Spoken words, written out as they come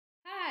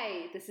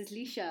Hi, this is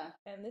Lisha.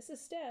 And this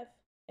is Steph,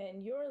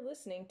 and you're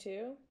listening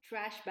to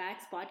Trash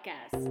Bags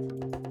Podcast.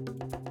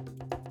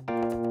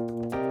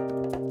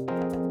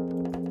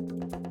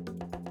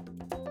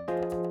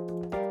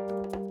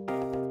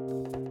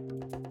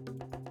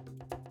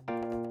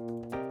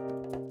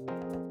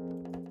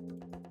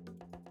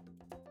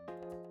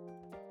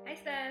 Hi,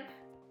 Steph.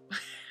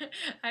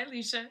 Hi,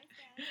 Alicia.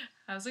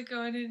 How's it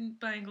going in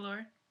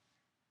Bangalore?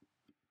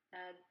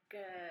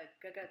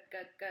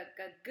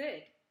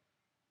 Good.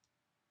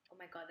 Oh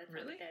my god, that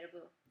sounded Really?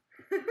 terrible.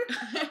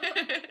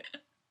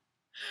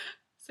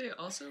 So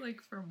also,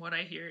 like, from what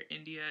I hear,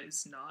 India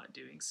is not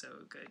doing so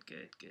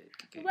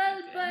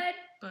Well, good. but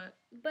But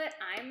but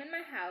I'm in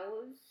my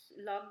house,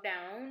 locked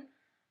down,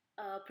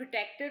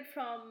 protected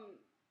from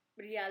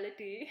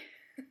reality.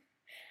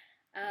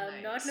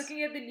 Not nice.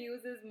 looking at the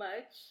news as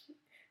much.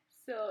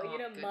 So, Oh,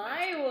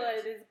 my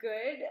world goodness. is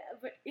good,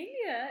 but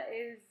India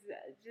is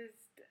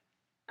just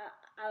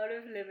out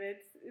of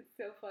limits. It's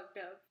so fucked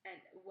up. And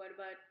what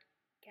about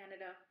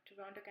Canada?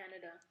 Toronto,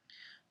 Canada.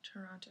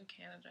 Toronto,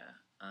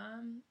 Canada.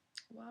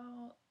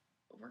 Well,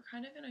 we're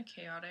kind of in a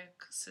chaotic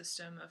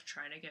system of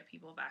trying to get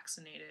people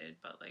vaccinated,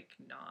 but like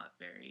not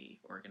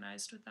very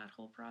organized with that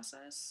whole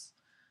process.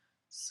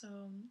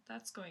 So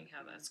that's going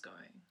how that's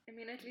going. I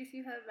mean, at least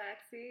you have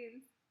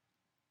vaccines.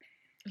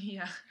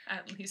 Yeah,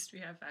 at least we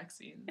have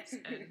vaccines,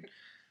 and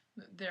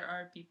there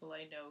are people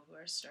I know who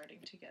are starting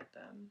to get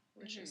them,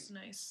 which is Hmm.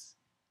 nice.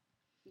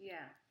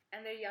 Yeah.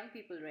 And they're young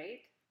people,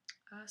 right?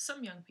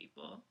 Some young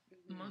people,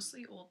 Hmm.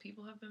 mostly old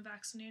people, have been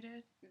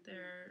vaccinated. Hmm.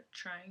 They're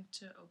trying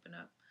to open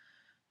up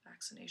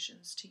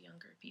vaccinations to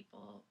younger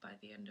people by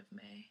the end of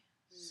May,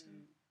 so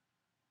Hmm.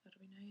 that'll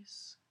be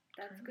nice.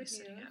 That's Currently good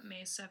sitting news. at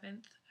May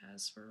 7th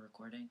as we're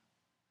recording.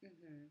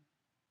 Hmm.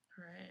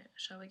 All right,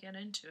 shall we get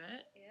into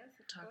it? Yes,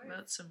 of Talk course.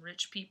 about some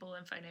rich people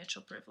and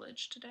financial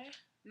privilege today.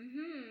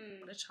 Hmm.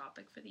 What a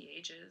topic for the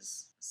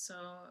ages.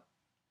 So,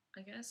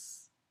 I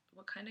guess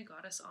what kind of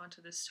got us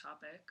onto this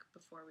topic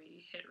before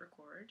we hit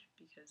record,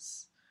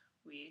 because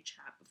we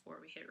chat before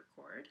we hit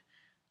record,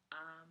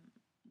 um,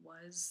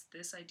 was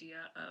this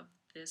idea of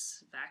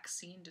this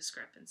vaccine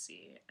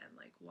discrepancy and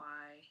like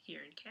why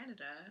here in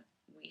Canada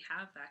we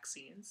have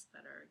vaccines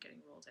that are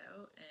getting rolled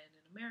out, and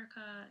in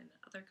America and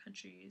other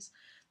countries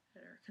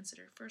that are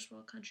considered first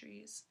world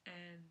countries,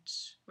 and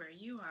where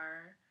you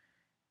are,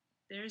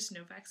 there's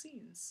no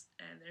vaccines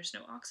and there's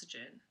no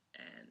oxygen,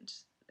 and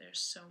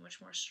there's so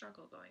much more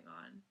struggle going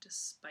on,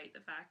 despite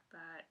the fact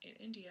that in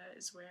India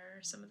is where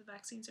some of the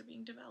vaccines are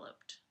being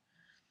developed.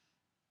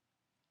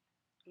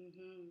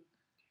 Hmm.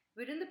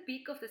 We're in the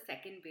peak of the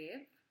second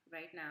wave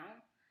right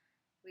now.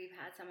 We've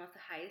had some of the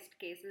highest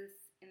cases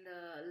in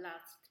the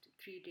last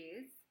 3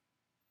 days,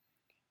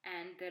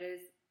 and there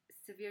is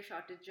severe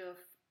shortage of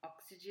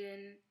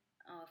oxygen,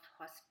 of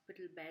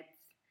hospital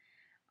beds,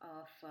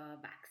 of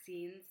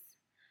vaccines.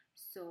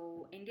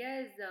 So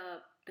India is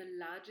the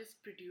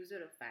largest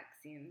producer of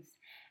vaccines,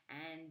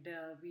 and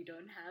we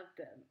don't have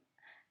them.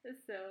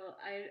 So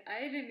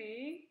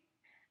irony.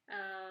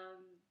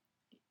 Um,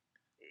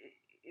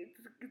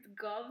 it's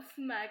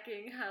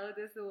gobsmacking how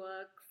this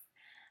works.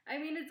 I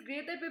mean, it's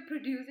great that we're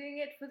producing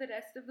it for the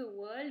rest of the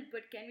world,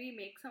 but can we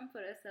make some for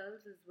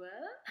ourselves as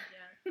well?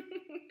 Yeah.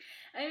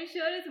 I'm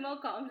sure it's more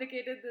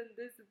complicated than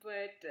this,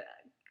 but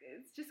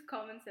it's just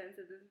common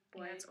sense at this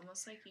Yeah, it's point.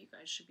 almost like you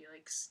guys should be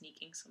like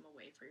sneaking some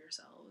away for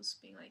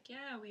yourselves, being like,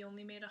 yeah, we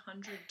only made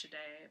 100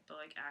 today, but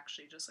like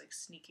actually just like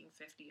sneaking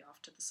 50 off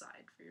to the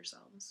side for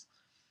yourselves.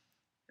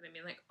 And I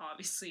mean, like,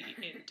 obviously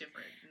in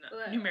different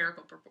Well,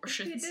 numerical if we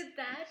proportions. did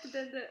that,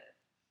 then the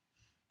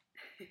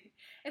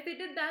if we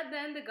did that,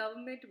 then the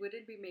government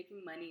wouldn't be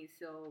making money.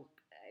 So,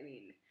 I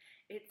mean,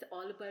 it's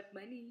all about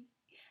money,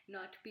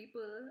 not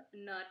people,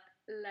 not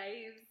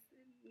lives.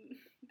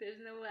 There's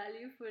no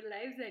value for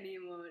lives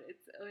anymore.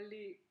 It's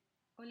only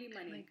And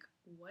money. like,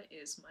 what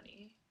is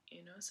money?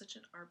 You know, such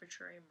an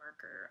arbitrary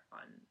marker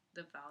on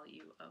the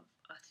value of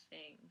a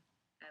thing.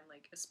 And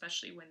like,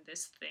 especially when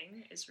this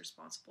thing is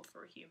responsible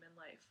for human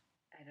life.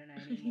 I don't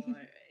know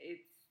anymore.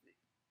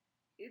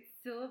 It's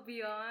so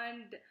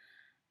beyond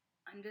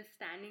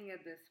understanding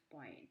at this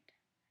point.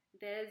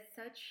 There's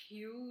such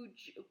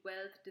huge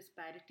wealth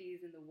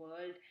disparities in the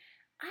world.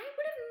 I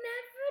would have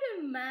never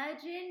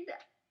imagined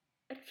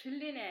a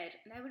trillionaire,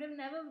 and I would have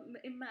never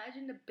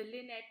imagined a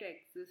billionaire to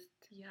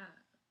exist Yeah,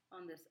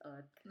 on this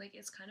earth. like,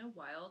 it's kind of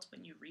wild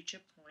when you reach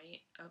a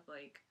point of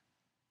like,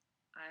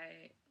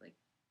 I like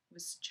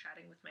was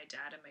chatting with my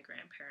dad and my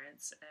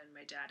grandparents, and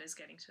my dad is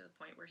getting to the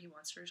point where he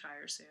wants to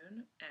retire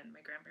soon, and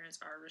my grandparents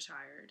are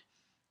retired.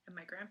 And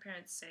my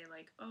grandparents say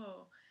like,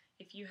 "Oh,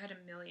 if you had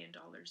 $1 million,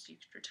 you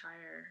could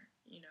retire.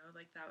 You know,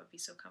 like that would be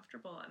so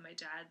comfortable." And my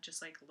dad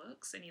just like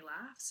looks and he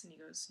laughs and he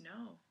goes,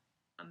 "No,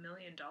 $1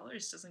 million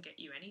doesn't get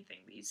you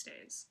anything these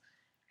days."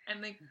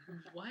 And like,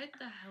 what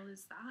the hell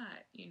is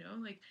that? You know,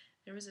 like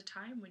there was a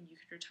time when you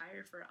could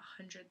retire for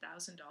 $100,000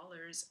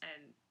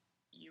 and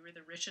you were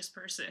the richest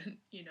person.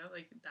 You know,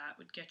 like that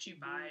would get you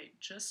Hmm. by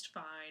just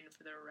fine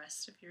for the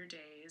rest of your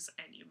days,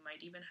 and you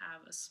might even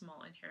have a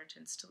small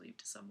inheritance to leave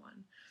to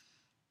someone.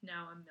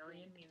 now a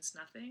million means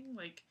nothing.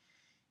 Like,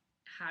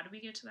 how do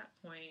we get to that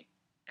point?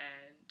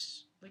 And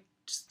like,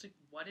 just like,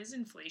 what is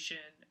inflation?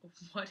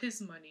 What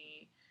is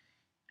money?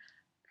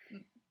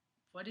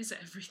 What is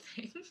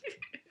everything?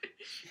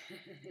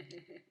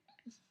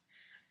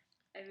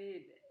 I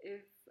mean,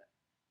 if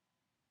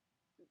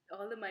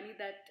all the money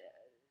that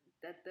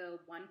the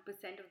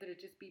 1% of the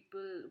richest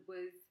people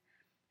was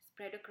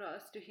spread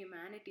across to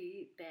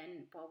humanity,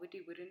 then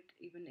poverty wouldn't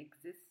even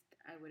exist,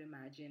 I would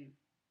imagine.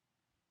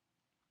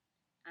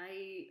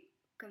 I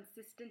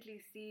consistently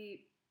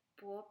see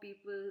poor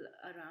people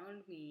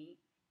around me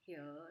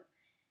here,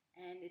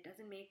 and it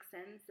doesn't make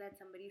sense that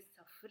somebody's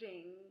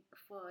suffering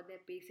for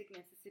their basic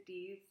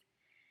necessities,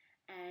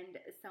 and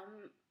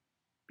some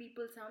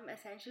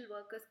essential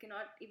workers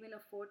cannot even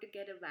afford to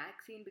get a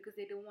vaccine because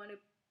they don't want to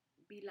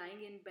be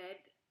lying in bed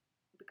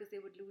because they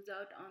would lose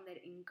out on their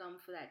income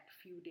for that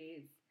few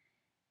days.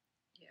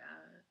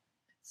 Yeah,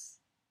 it's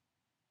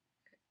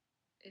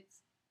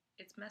it's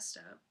it's messed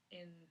up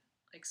in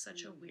like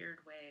such a Mm. weird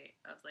way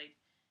of like,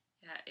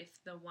 yeah,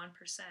 if the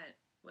 1%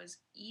 was,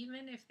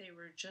 even if they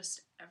were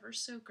just ever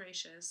so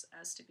gracious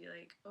as to be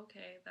like,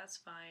 okay, that's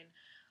fine,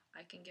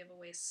 I can give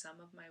away some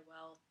of my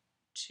wealth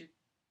to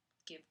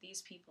give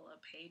these people a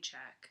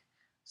paycheck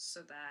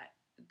so that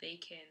they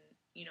can,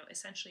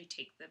 essentially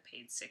take the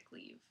paid sick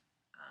leave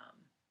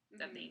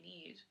that Mm-hmm. they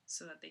need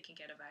so that they can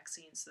get a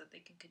vaccine so that they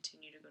can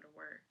continue to go to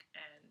work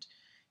and,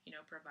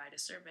 provide a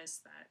service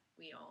that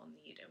we all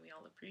need and we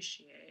all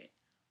appreciate.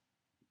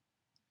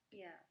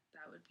 Yeah,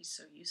 That would be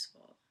so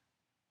useful.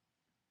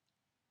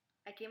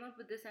 I came up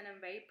with this and I'm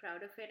very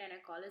proud of it, and I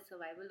call it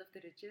survival of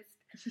the richest.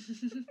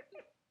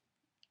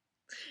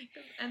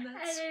 And And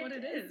that's what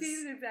it it is.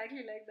 seems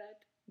exactly like that.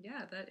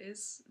 Yeah, that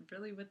is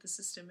really what the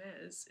system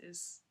is,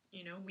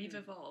 we've Mm-hmm.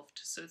 evolved,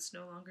 so it's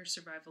no longer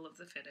survival of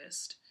the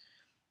fittest.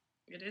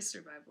 It is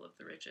survival of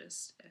the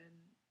richest, and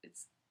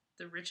it's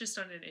the richest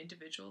on an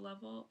individual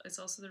level. It's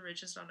also the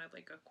richest on a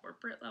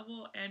corporate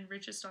level and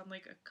richest on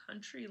like a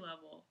country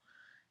level.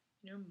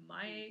 Mm-hmm.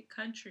 My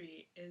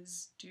country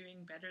is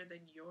doing better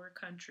than your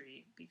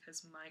country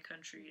because my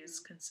country is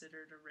Mm-hmm.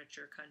 considered a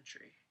richer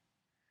country.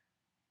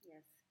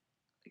 Yes.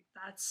 Like,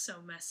 that's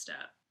so messed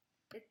up.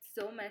 It's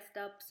so messed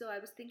up. So I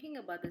was thinking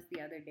about this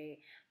the other day.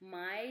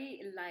 My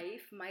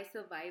life, my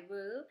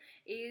survival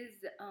is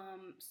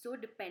so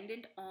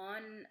dependent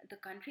on the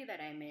country that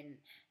I'm in.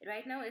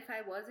 Right now, if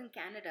I was in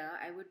Canada,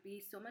 I would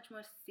be so much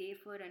more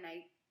safer, and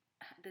I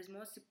there's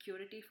more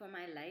security for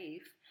my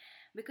life,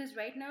 because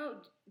right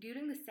now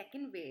during the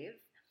second wave,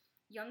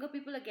 younger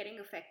people are getting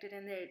affected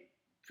and they're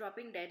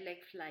dropping dead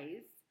like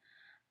flies,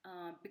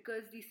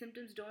 because these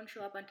symptoms don't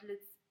show up until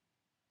it's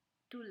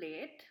too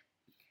late.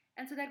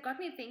 And so that got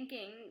me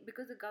thinking,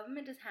 because the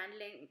government is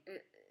handling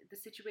the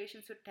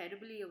situation so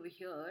terribly over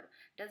here,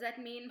 does that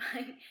mean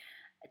my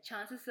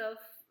chances of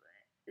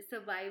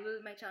survival,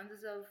 my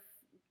chances of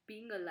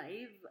being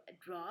alive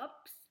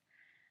drops?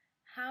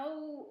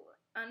 How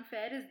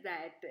unfair is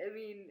that? I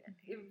mean,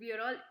 if Mm-hmm. we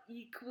are all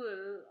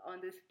equal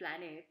on this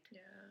planet, Yeah.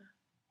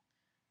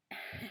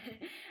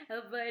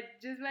 but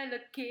just my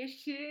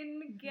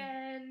location Mm-hmm.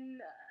 can,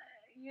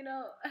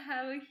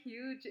 have a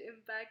huge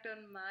impact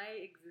on my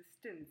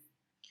existence.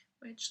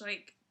 Which,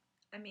 like,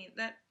 I mean,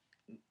 that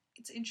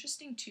it's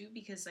interesting too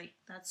because, like,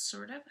 that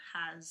sort of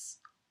has.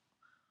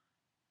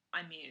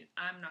 I mean,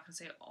 I'm not gonna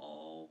say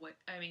all what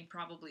I mean,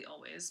 probably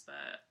always,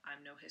 but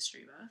I'm no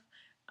history buff.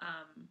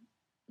 Um,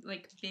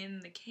 like, been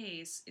the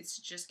case, it's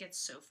just gets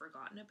so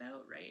forgotten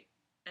about, right?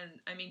 And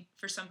I mean,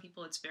 for some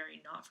people, it's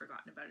very not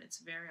forgotten about. It's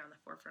very on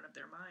the forefront of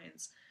their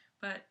minds.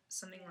 But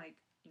something Yeah. like,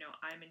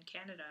 I'm in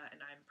Canada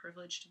and I'm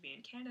privileged to be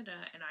in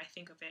Canada, and I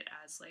think of it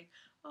as like,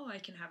 oh, I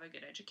can have a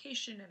good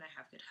education and I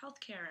have good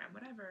healthcare and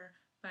whatever.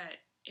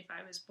 But if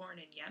I was born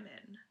in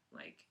Yemen,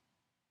 like,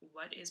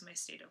 what is my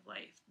state of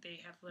life?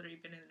 They have literally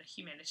been in a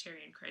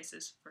humanitarian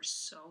crisis for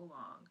so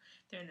long.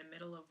 They're in the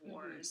middle of Mm-hmm.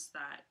 wars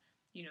that,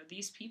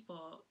 these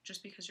people,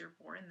 just because you're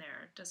born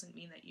there, doesn't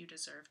mean that you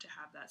deserve to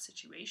have that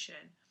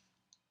situation.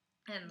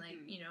 And, like,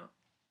 Mm-hmm.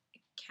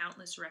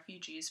 countless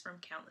refugees from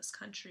countless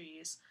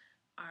countries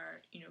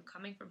are,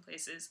 coming from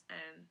places,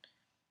 and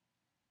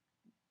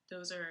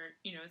those are,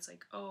 it's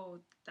like, oh,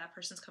 that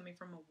person's coming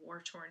from a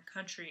war torn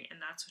country, and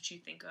that's what you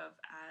think of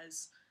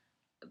as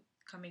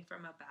coming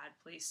from a bad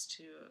place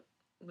to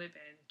live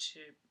in, to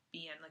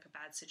be in like a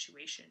bad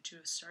situation to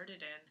have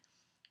started in.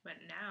 But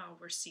now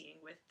we're seeing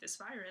with this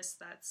virus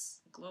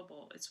that's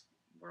global, it's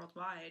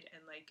worldwide,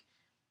 and like,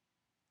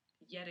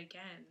 yet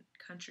again,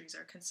 countries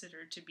are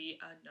considered to be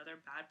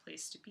another bad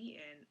place to be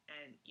in,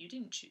 and you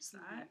didn't choose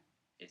Mm-hmm. that.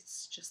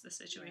 It's just the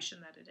Yeah. situation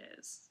that it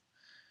is.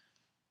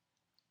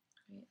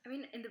 Right? I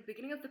mean, in the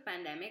beginning of the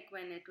pandemic,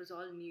 when it was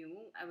all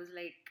new, I was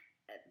like,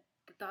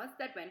 the thoughts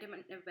that went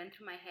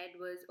through my head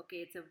was, okay,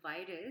 it's a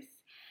virus.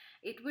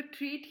 It would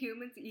treat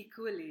humans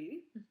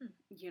equally. Mm-hmm.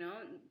 You know,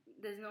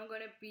 there's not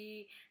going to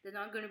be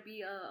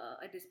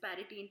a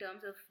disparity in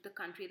terms of the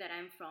country that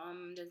I'm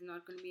from. There's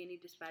not going to be any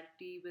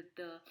disparity with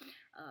the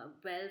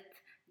wealth,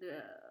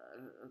 the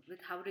with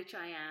how rich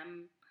I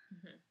am.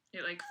 Mhm.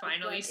 It like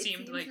finally But it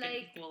seemed seems like an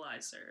like,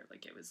 equalizer.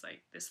 Like it was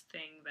like this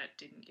thing that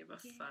didn't give a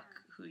fuck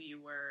yeah. who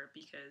you were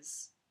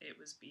because it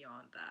was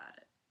beyond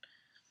that.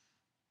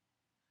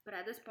 But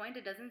at this point,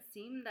 it doesn't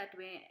seem that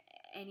way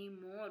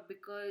anymore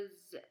because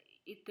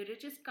the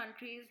richest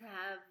countries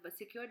have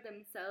secured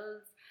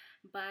themselves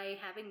by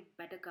having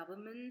better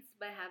governments,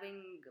 by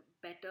having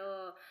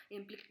better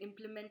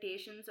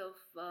implementations of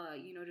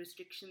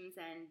restrictions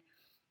and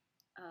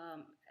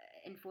um,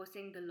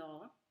 enforcing the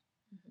law.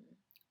 Mm-hmm.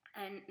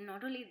 And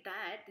not only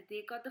that,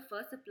 they got the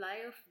first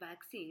supply of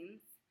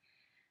vaccines.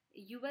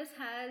 US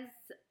has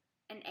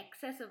an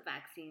excess of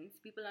vaccines.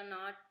 People are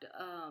not,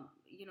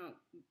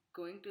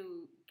 going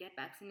to get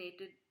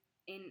vaccinated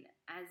in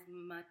as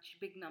much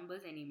big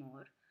numbers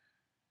anymore.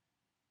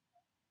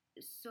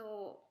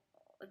 So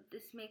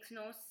this makes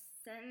no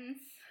sense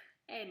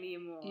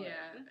anymore.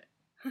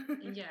 Yeah,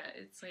 yeah.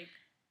 It's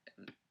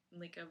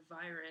like a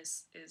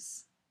virus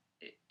is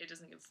it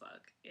doesn't give a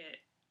fuck. It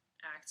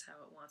acts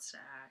how it wants to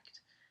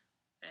act,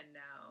 and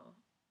now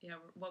yeah,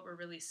 what we're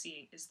really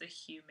seeing is the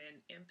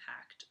human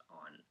impact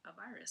on a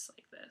virus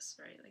like this,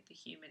 right? Like the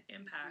human Mhm.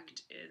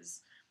 impact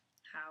is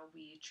how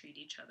we treat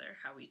each other,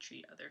 how we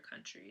treat other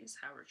countries,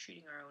 how we're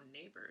treating our own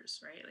neighbors,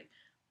 right? Like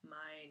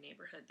my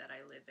neighborhood that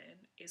I live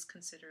in is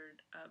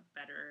considered a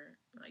better,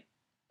 like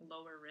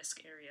lower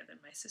risk area than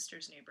my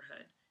sister's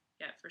neighborhood.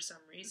 Yet for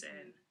some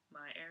reason, Mhm.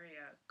 my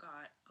area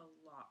got a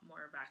lot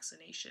more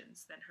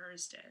vaccinations than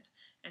hers did.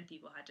 And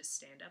people had to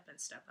stand up and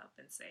step up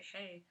and say,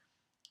 hey,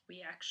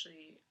 we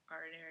actually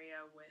are an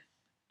area with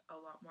a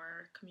lot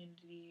more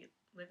community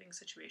living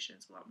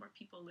situations, a lot more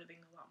people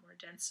living a lot more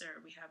denser.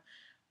 We have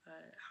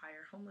a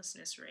higher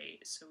homelessness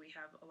rate, so we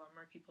have a lot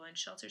more people in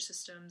shelter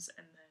systems,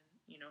 and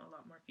then a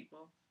lot more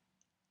people.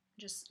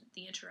 Just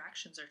the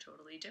interactions are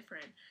totally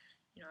different.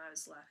 I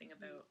was laughing Mhm.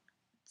 about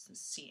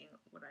seeing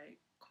what I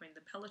coined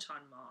the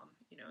Peloton mom.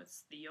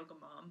 It's the yoga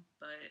mom,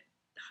 but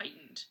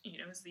heightened.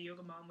 It's the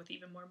yoga mom with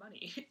even more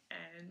money,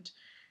 and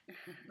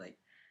like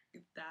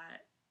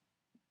that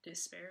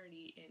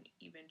disparity in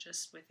even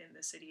just within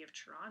the city of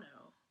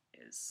Toronto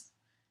is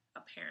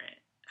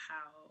apparent.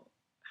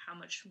 How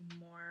much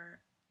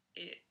more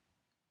it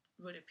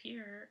would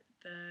appear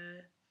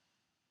the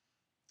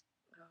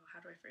how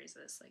do I phrase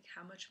this? Like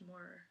how much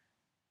more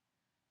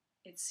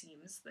it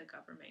seems the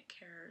government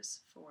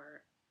cares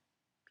for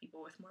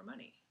people with more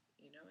money.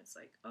 It's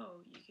like,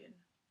 oh, you can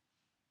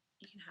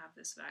have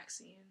this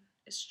vaccine.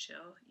 It's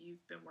chill.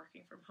 You've been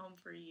working from home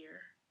for a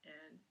year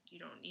and you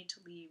don't need to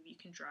leave. You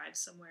can drive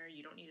somewhere.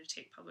 You don't need to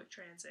take public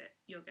transit.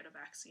 You'll get a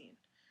vaccine.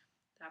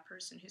 That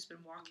person who's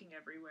been walking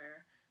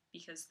everywhere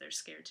because they're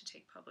scared to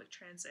take public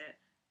transit,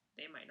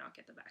 they might not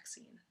get the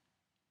vaccine.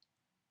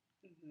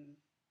 Mhm.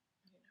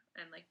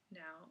 And like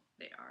now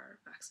they are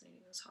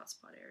vaccinating those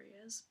hotspot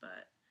areas,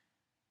 but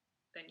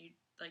then you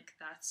like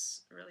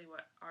that's really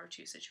what our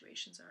two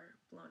situations are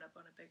blown up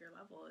on a bigger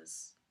level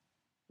is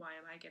why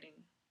am I getting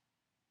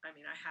I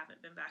mean I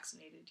haven't been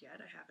vaccinated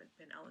yet, I haven't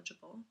been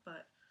eligible,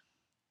 but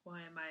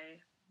why am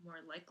I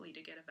more likely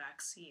to get a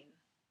vaccine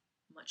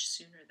much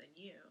sooner than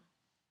you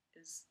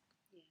is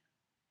Yeah.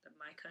 that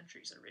my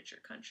country's a richer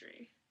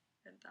country,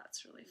 and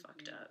that's really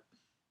fucked Mhm. up.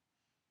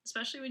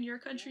 Especially when your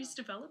Yeah. country's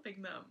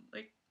developing them.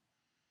 Like,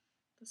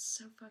 that's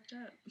so fucked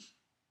up.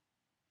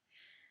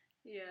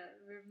 Yeah,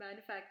 we're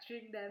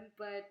manufacturing them,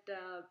 but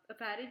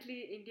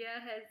apparently India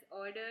has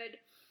ordered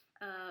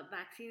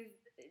vaccines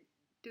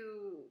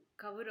to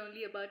cover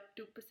only about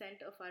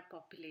 2% of our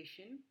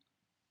population,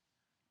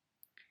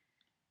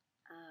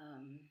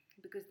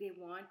 because they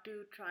want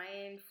to try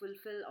and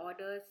fulfill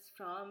orders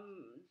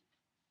from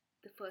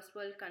the first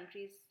world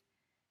countries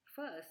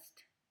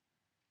first.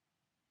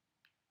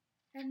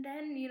 And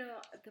then,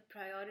 the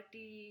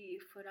priority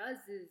for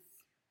us is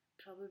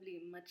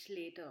probably much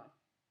later.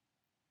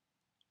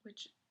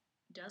 Which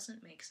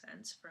doesn't make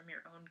sense from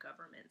your own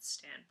government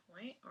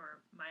standpoint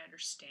or my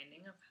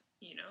understanding of,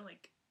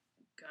 like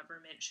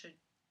government should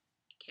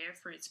care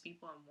for its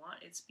people and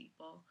want its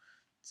people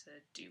to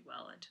do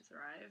well and to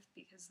thrive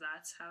because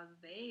that's how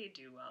they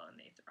do well and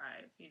they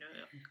thrive.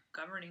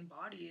 Governing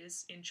body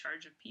is in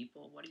charge of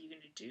people. What are you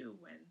going to do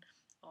when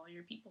all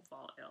your people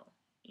fall ill?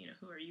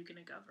 Who are you going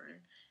to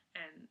govern?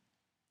 And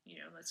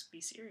let's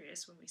be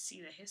serious. When we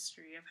see the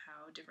history of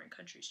how different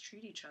countries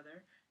treat each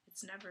other,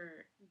 it's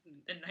never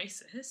Mhm. the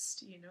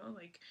nicest.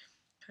 Like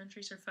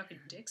countries are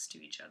fucking dicks to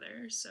each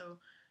other. So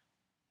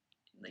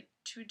like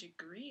to a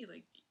degree,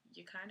 like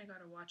you kind of got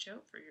to watch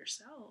out for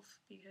yourself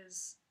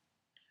because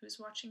who's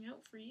watching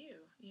out for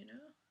you?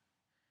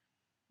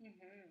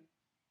 Mhm.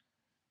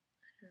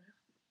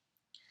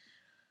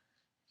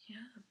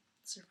 Yeah,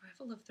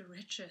 survival of the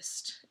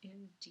richest,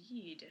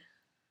 indeed.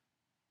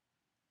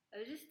 I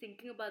was just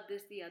thinking about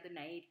this the other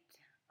night,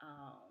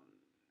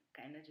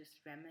 kind of just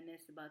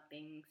reminisce about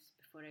things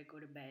before I go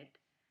to bed.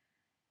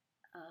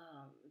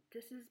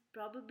 This has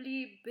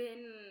probably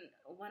been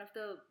one of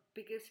the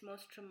biggest,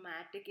 most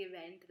traumatic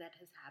event that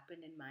has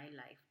happened in my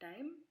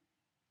lifetime.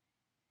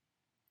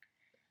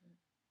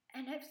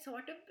 And I've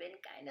sort of been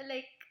kind of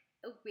like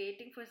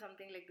waiting for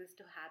something like this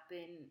to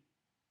happen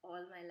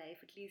all my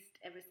life, at least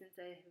ever since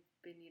I have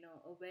been,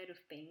 aware of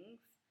things.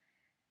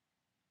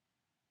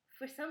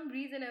 For some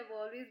reason, I've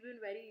always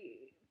been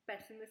very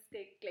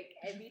pessimistic. Like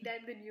every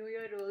time the new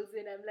year rolls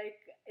in, I'm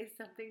like, is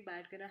something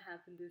bad gonna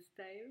happen this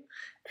time?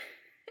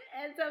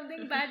 And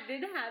something bad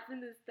did happen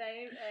this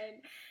time.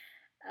 And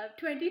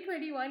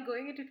 2021,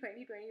 going into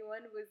 2021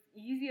 was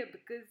easier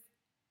because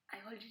I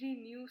already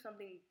knew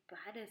something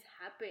bad has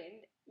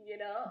happened, you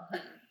know?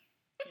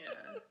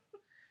 Yeah.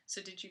 So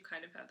did you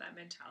kind of have that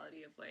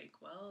mentality of like,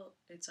 well,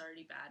 it's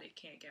already bad, it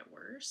can't get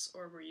worse?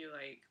 Or were you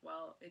like,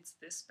 well, it's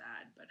this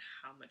bad, but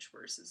how much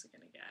worse is it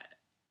going to get?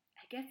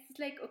 I guess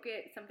it's like,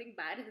 okay, something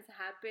bad has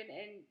happened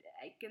and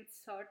I can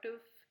sort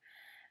of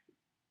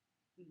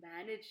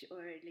manage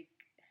or like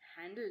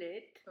handle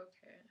it.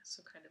 Okay, so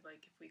kind of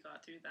like if we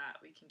got through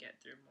that, we can get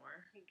through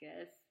more. I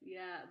guess,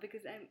 yeah,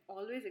 because I'm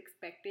always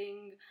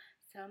expecting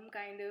some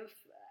kind of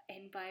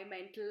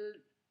environmental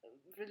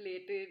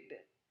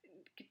related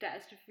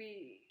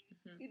catastrophe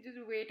just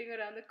waiting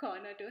around the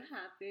corner to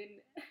happen.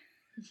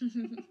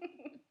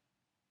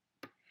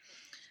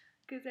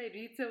 Because I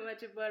read so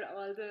much about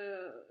all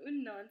the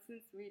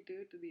nonsense we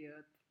do to the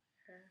earth.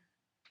 Yeah.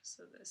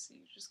 So this,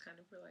 you just kind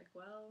of were like,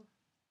 well,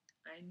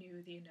 I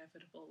knew the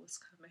inevitable was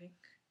coming.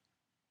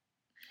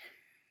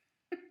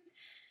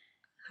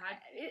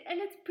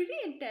 And it's pretty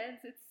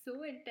intense. It's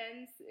so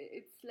intense.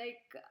 It's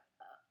like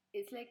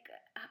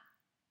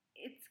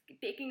it's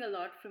taking a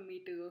lot from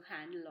me to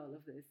handle all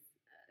of this.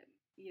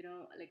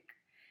 Like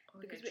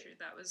Okay, because true.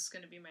 That was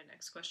going to be my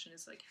next question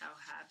is like, how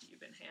have you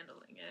been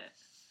handling it?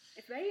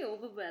 it's very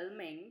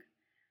overwhelming.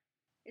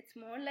 It's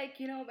more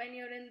like, when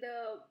you're in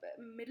the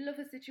middle of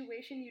a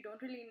situation, you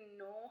don't really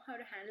know how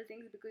to handle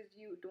things because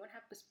you don't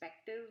have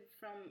perspective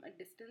from a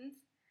distance.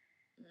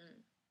 Mm.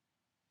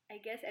 I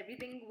guess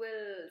everything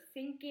will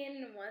sink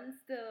in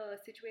once the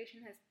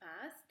situation has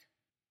passed.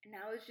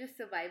 Now it's just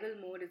survival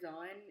mode is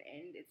on,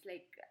 and it's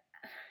like,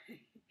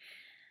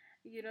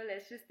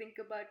 let's just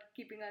think about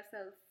keeping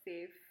ourselves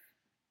safe,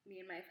 me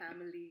and my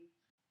family.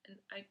 And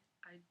I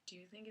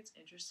do think it's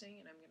interesting,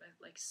 and I'm gonna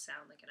like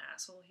sound like an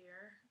asshole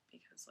here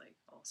because like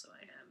also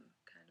I am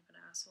kind of an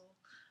asshole.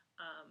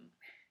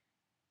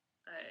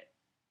 But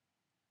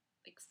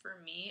like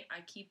for me, I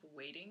keep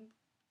waiting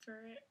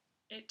for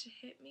it to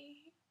hit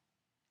me,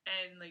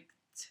 and like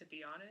to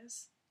be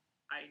honest,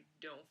 I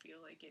don't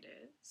feel like it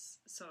is.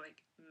 So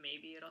like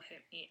maybe it'll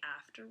hit me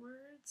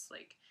afterwards.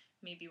 Like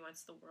maybe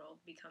once the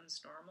world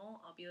becomes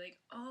normal, I'll be like,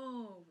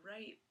 oh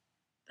right,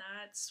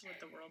 that's what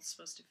the world's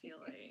supposed to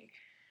feel like.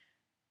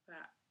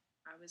 But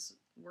I was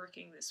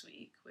working this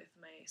week with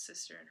my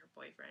sister and her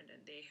boyfriend,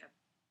 and they have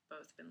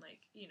both been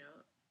like,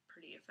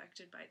 pretty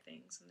affected by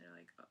things, and they're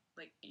like,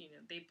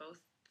 they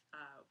both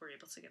were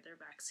able to get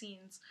their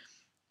vaccines,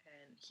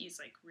 and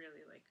he's like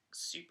really like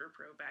super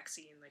pro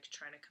vaccine, like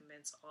trying to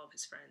convince all of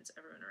his friends,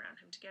 everyone around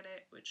him to get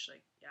it, which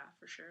like yeah,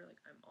 for sure, like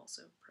I'm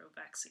also pro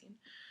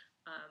vaccine.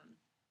 Um,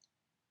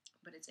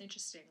 but it's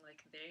interesting,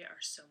 like they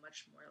are so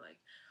much more like,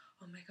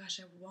 oh my gosh,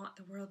 I want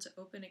the world to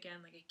open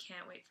again, like I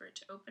can't wait for it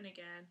to open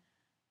again.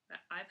 But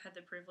I've had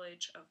the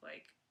privilege of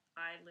like,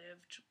 I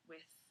lived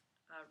with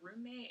a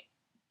roommate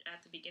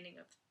at the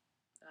beginning of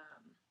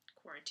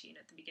quarantine,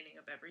 at the beginning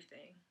of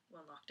everything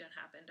when lockdown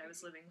happened. I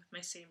was living with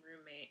my same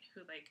roommate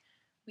who like,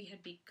 we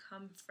had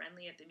become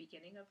friendly at the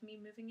beginning of me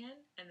moving in,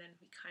 and then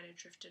we kind of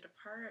drifted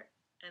apart,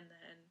 and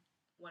then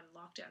when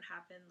lockdown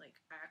happened, like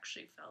I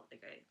actually felt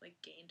like I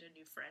like gained a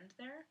new friend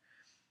there.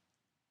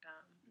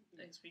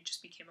 As we just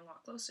became a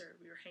lot closer.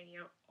 We were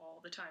hanging out all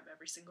the time,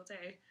 every single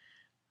day.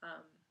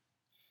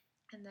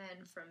 And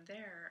then from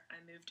there, I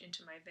moved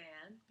into my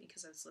van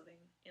because I was living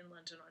in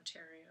London,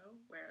 Ontario,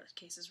 where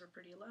cases were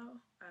pretty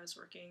low. I was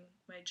working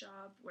my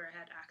job where I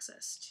had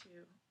access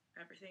to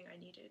everything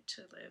I needed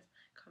to live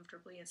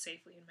comfortably and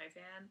safely in my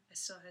van. I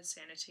still had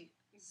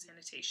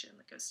sanitation,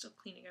 like I was still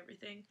cleaning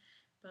everything,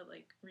 but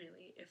like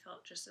really, it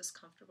felt just as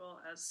comfortable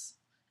as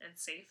and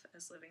safe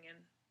as living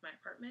in my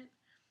apartment.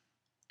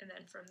 And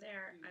then from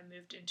there, I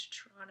moved into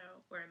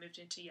Toronto, where I moved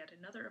into yet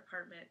another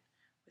apartment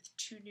with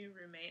two new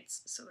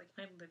roommates. So like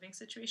my living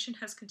situation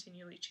has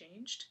continually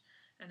changed,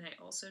 and I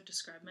also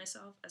describe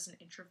myself as an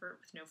introvert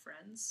with no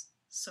friends.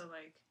 So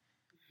like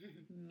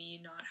me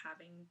not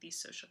having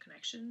these social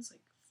connections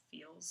like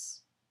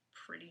feels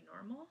pretty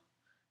normal.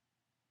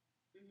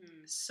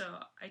 So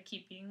I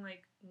keep being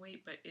like,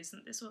 wait, but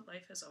isn't this what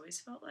life has always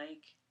felt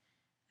like?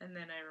 And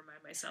then I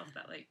remind myself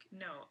that like,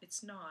 no,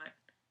 it's not.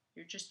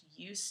 You're just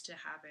used to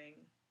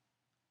having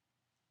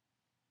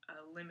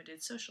a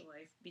limited social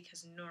life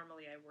because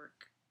normally I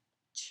work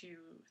 2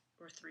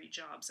 or 3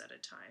 jobs at a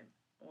time,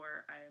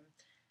 or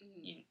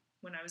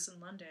when I was in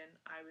London,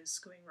 I was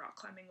going rock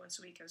climbing once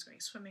a week, I was going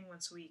swimming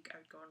once a week, I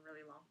would go on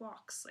really long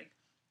walks. Like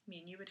me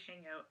and you would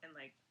hang out, and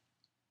like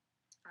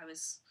I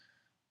was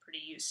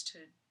pretty used to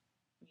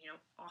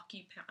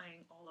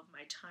occupying all of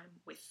my time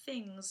with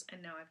things,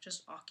 and now I've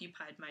just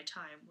occupied my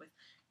time with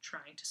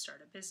trying to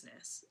start a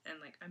business,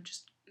 and like I'm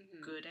just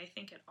good, I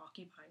think, at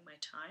occupying my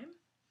time.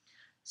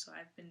 So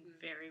I've been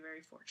very, very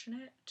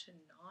fortunate to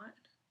not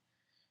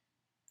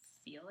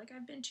feel like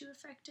I've been too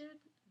affected,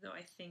 though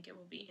I think it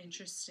will be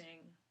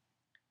interesting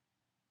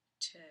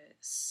to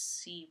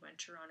see when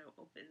Toronto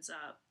opens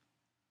up.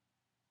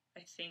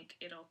 I think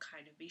it'll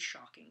kind of be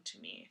shocking to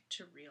me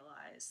to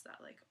realize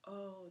that, like,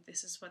 oh,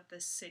 this is what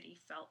this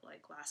city felt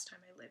like last time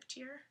I lived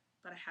here,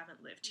 but I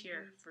haven't lived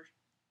here for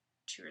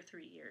 2 or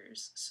 3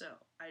 years. So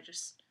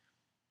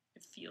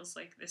it feels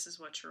like this is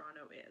what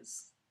Toronto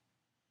is,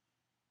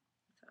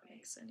 if that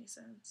makes any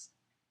sense.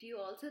 Do you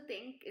also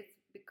think it's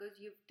because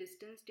you've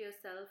distanced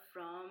yourself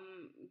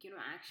from,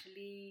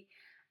 actually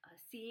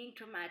seeing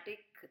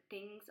traumatic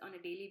things on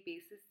a daily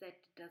basis that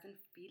it doesn't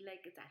feel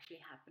like it's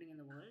actually happening in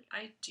the world?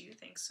 I do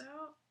think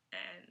so.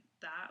 And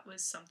that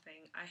was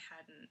something I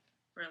hadn't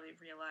really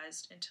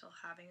realized until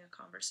having a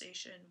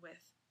conversation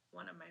with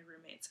one of my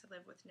roommates I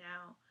live with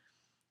now.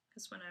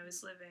 Because when I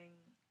was living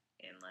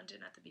in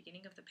London at the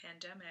beginning of the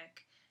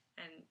pandemic,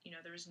 and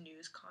there was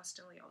news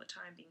constantly all the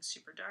time being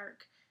super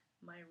dark,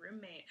 my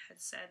roommate had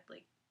said,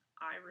 like,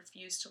 I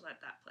refuse to let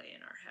that play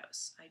in our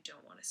house. I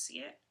don't want to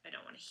see it. I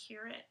don't want to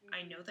hear it.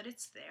 I know that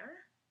it's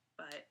there,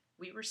 but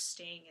we were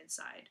staying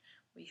inside.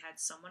 We had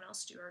someone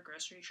else do our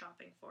grocery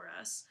shopping for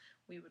us.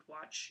 We would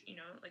watch,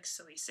 like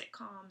silly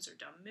sitcoms or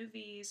dumb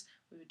movies.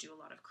 We would do a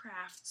lot of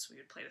crafts. We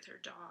would play with her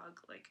dog.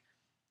 Like,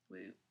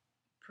 we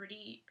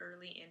pretty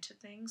early into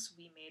things,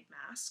 we made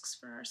masks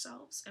for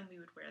ourselves and we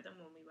would wear them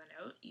when we went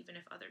out, even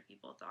if other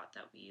people thought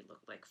that we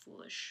looked like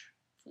foolish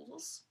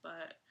fools.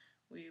 But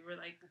we were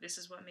like, this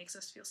is what makes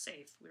us feel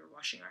safe. We were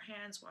washing our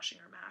hands, washing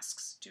our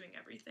masks, doing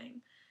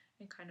everything,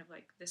 and kind of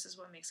like, this is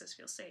what makes us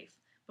feel safe.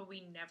 But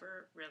we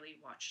never really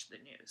watched the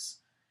news.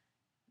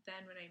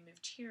 Then when I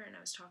moved here and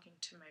I was talking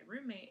to my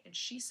roommate, and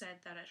she said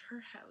that at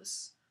her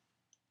house,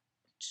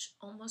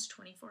 almost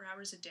 24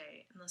 hours a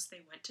day, unless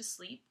they went to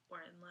sleep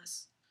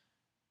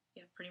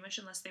pretty much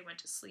unless they went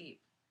to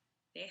sleep,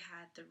 they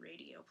had the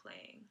radio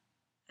playing,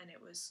 and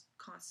it was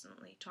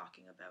constantly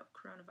talking about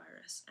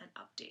coronavirus and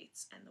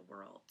updates and the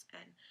world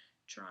and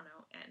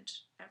Toronto and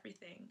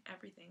everything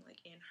like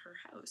in her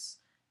house.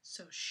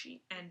 So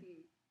she and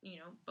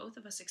both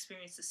of us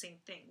experienced the same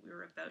thing. We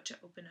were about to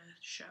open a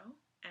show,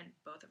 and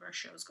both of our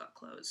shows got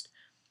closed.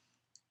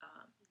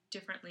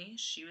 Differently,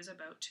 she was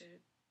about to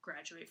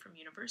graduate from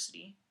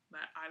university,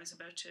 but I was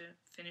about to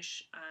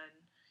finish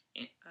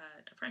an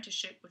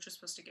apprenticeship, which was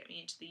supposed to get me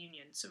into the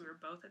union. So we were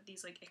both at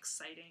these like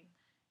exciting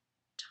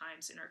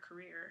times in our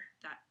career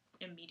that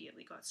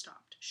immediately got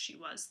stopped. She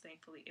was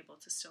thankfully able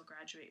to still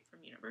graduate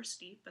from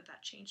university, but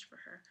that changed for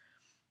her.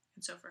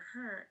 And so for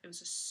her, it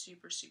was a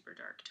super, super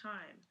dark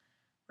time.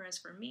 Whereas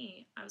for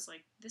me, I was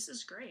like, this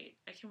is great.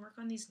 I can work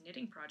on these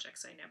knitting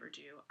projects I never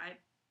do. I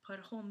put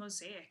a whole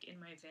mosaic in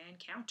my van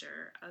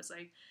counter. I was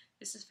like,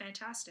 this is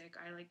fantastic.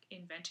 I like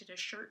invented a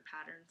shirt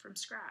pattern from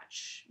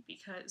scratch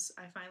because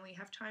I finally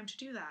have time to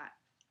do that.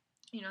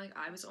 Like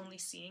I was only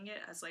seeing it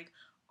as like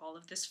all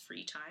of this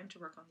free time to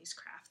work on these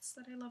crafts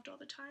that I loved all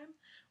the time.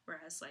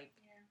 Whereas like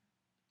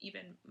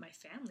even my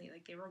family,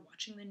 like they were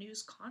watching the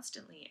news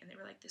constantly and they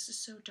were like, this is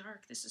so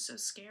dark. This is so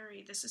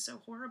scary. This is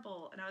so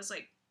horrible. And I was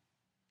like,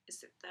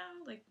 is it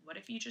though? Like, what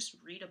if you just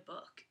read a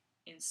book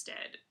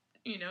instead?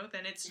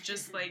 Then it's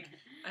just like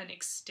an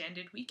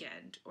extended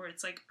weekend, or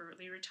it's like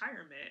early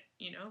retirement,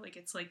 like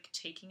it's like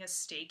taking a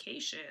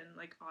staycation,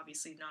 like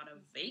obviously not a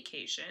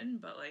vacation,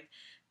 but like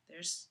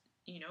there's,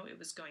 it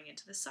was going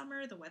into the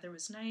summer, the weather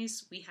was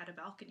nice, we had a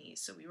balcony,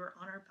 so we were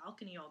on our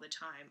balcony all the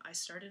time. I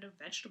started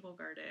a vegetable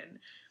garden.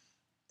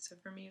 So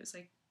for me, it was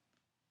like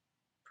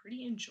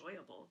pretty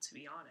enjoyable, to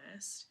be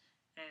honest.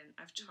 And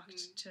I've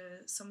talked to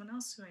someone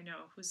else who I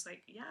know who's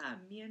like, yeah,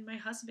 me and my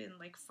husband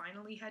like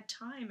finally had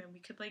time and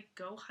we could like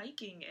go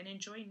hiking and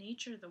enjoy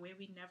nature the way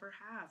we never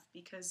have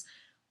because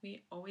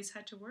we always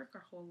had to work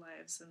our whole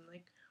lives and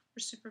like we're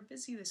super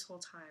busy this whole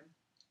time.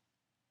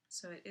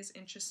 So it is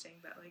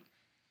interesting that like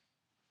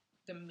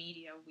the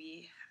media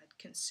we had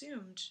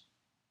consumed,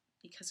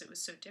 because it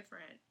was so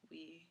different,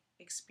 we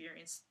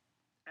experienced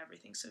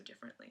everything so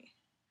differently.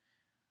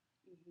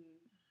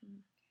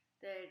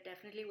 There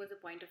definitely was a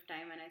point of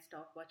time when I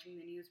stopped watching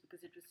the news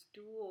because it was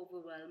too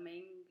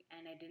overwhelming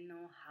and I didn't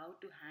know how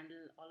to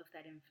handle all of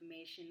that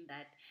information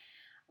that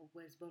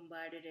was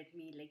bombarded at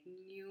me, like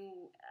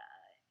new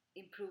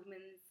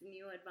improvements,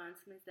 new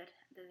advancements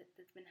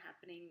that's been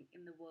happening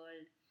in the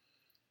world.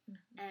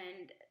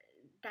 And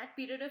that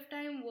period of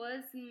time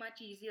was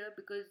much easier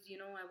because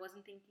I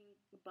wasn't thinking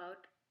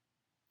about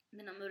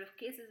the number of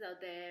cases out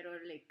there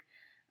or like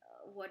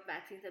what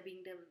vaccines are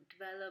being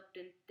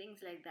developed and things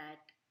like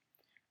that.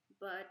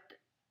 But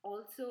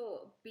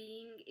also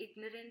being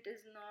ignorant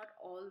is not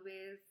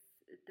always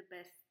the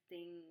best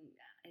thing,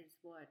 is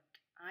what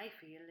I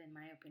feel, in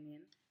my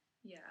opinion.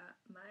 Yeah,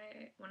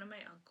 one of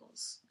my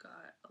uncles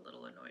got a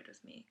little annoyed with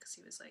me because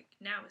he was like,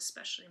 now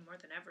especially more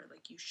than ever,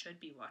 like you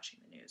should be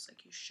watching the news,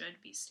 like you should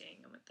be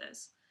staying in with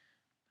this.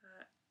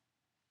 But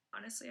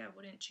honestly, I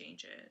wouldn't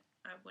change it.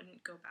 I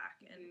wouldn't go back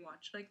and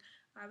watch. Like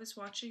I was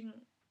watching,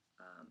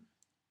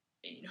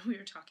 we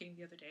were talking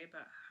the other day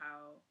about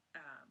how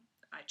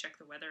I check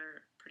the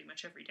weather pretty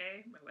much every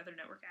day, my Weather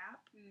Network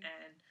app,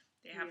 and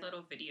They have Yeah.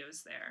 little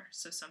videos there.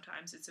 So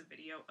sometimes it's a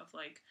video of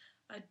like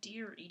a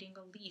deer eating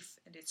a leaf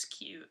and it's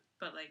cute,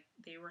 but like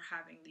they were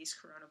having these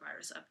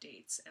coronavirus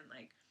updates and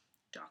like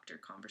doctor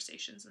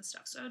conversations and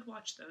stuff. So I'd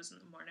watch those in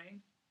the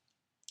morning.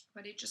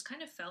 But it just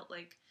kind of felt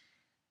like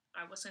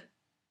I wasn't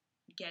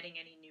getting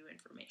any new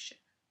information.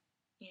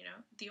 You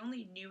know, the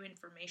only new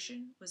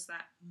information was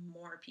that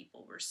more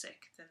people were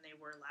sick than they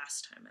were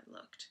last time I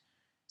looked.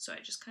 So I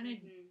just kind of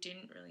Mm-hmm.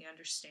 didn't really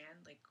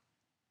understand like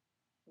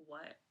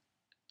what,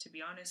 to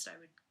be honest, I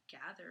would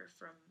gather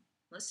from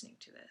listening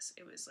to this.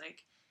 It was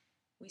like,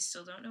 we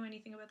still don't know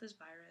anything about this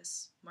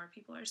virus. More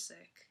people are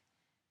sick.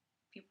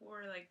 People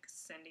were like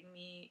sending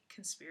me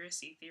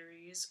conspiracy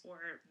theories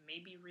or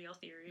maybe real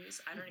theories.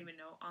 I don't even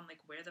know on like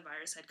where the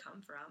virus had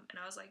come from. And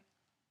I was like,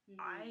 Mm-hmm.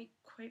 I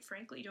quite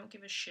frankly don't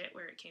give a shit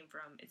where it came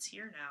from. It's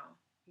here now.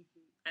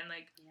 Mm-hmm. And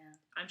like, Yeah.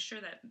 I'm sure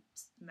that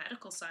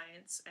medical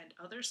science and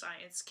other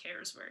science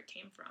cares where it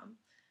came from.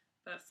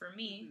 But for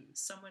me, Mm-hmm.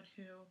 someone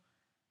who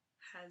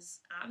has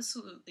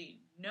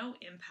absolutely no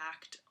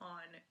impact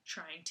on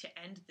trying to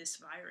end this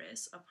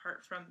virus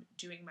apart from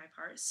doing my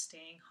part,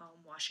 staying home,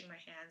 washing my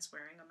hands,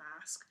 wearing a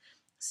mask,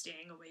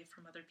 staying away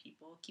from other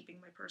people, keeping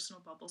my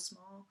personal bubble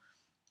small.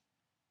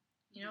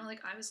 You know, Mm-hmm.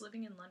 like I was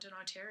living in London,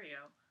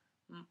 Ontario.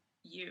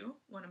 You,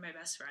 one of my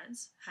best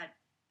friends, had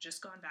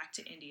just gone back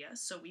to India,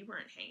 so we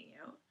weren't hanging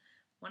out.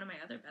 One of my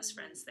other best Mm-hmm.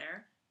 friends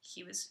there,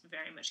 he was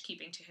very much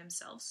keeping to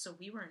himself, so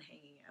we weren't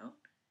hanging out.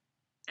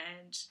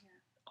 And Yeah.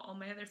 all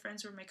my other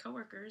friends were my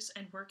coworkers,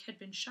 and work had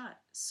been shut,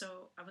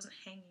 so I wasn't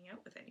hanging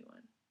out with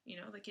anyone. You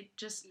know, like it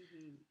just,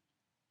 Mm-hmm.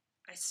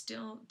 I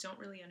still don't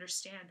really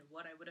understand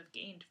what I would have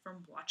gained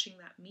from watching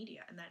that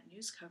media and that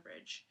news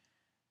coverage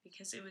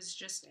because it was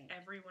just Right.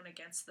 everyone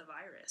against the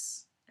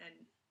virus.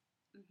 And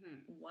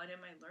Mm-hmm. what am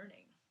I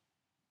learning?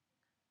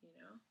 You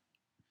know?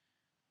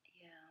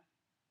 Yeah.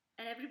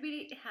 And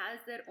everybody has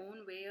their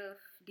own way of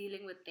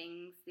dealing with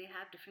things. They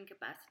have different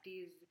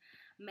capacities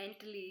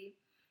mentally,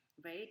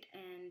 right?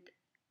 And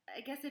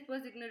I guess it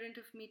was ignorant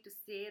of me to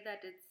say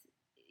that it's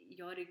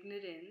your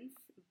ignorance,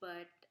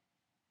 but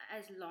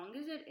as long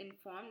as you're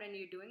informed and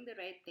you're doing the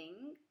right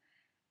thing,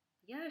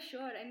 yeah,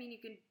 sure. I mean, you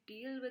can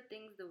deal with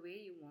things the way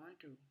you want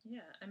to.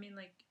 Yeah, I mean,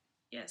 like,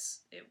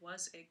 yes, it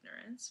was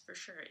ignorance, for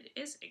sure. It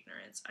is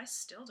ignorance. I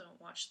still don't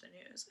watch the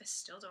news. I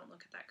still don't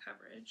look at that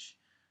coverage.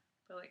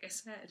 But like I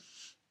said,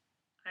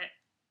 I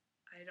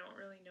I don't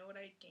really know what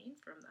I gained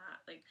from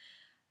that. Like,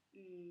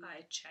 Mm,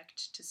 I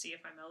checked to see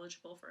if I'm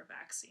eligible for a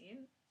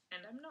vaccine,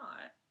 and I'm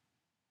not.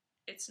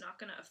 It's not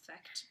going to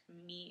affect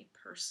me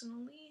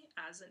personally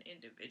as an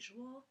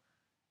individual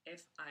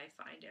if I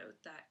find out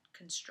that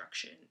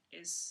construction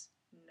is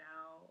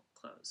now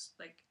closed.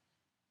 Like,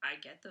 I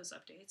get those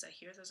updates, I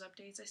hear those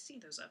updates, I see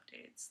those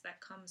updates.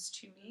 That comes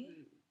to me,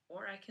 mm-hmm.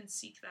 or I can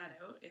seek that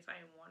Yeah. out if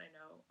I want to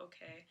know,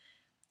 okay,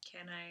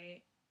 can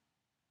I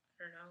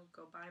don't know,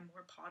 go buy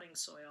more potting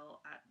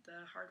soil at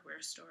the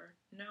hardware store?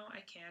 No,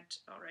 I can't.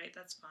 All right,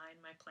 that's fine.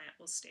 My plant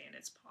will stay in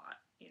its pot.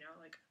 You know,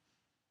 like,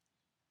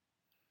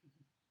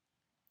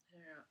 I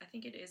don't know. I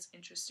think it is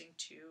interesting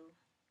too,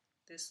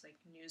 this like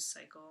news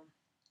cycle.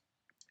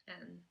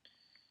 And,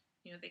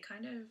 you know, they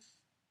kind of,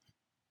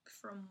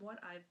 from what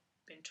I've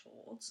been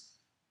told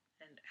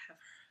and have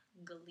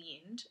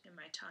gleaned in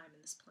my time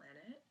in this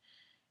planet,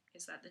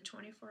 is that the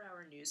Mm-hmm.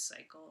 24-hour news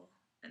cycle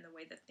and the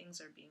way that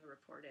things are being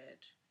reported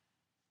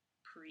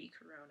pre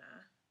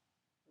corona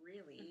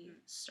really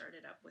Mm-hmm.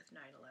 started up with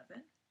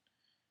 9/11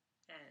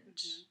 and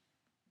Mm-hmm.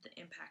 the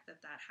impact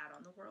that that had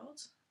on the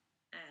world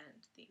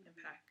and the Mm-hmm.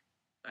 impact,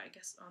 I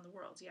guess, on the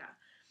world, yeah.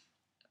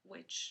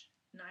 Which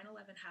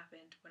 9/11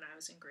 happened when I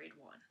was in grade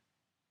one.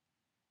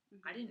 I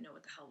Mm-hmm. didn't know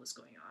what the hell was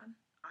going on.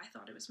 I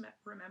thought it was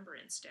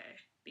Remembrance Day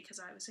because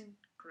I was in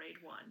grade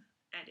one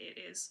and it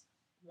is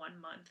 1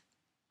 month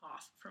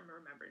off from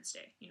Remembrance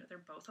Day. You know,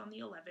 they're both on the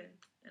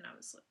 11th, and I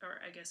was, or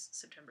I guess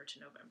September to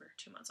November,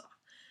 2 months off.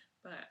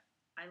 But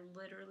I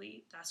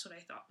literally, that's what I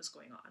thought was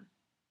going on.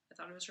 I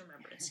thought it was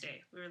Remembrance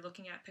Day. We were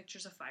looking at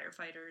pictures of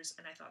firefighters,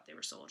 and I thought they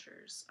were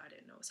soldiers. I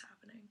didn't know what was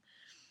happening.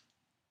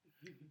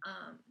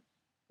 Um,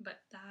 but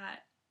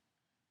that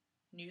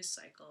news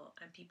cycle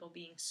and people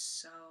being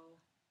so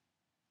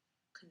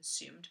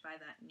consumed by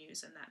that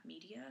news and that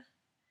media,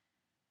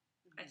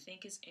 I Mm-hmm.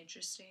 think is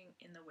interesting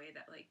in the way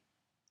that like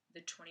the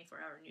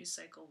 24-hour news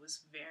cycle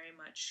was very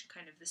much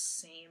kind of the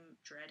same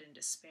dread and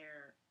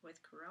despair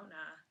with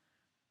corona,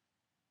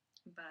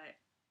 but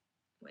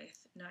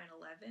with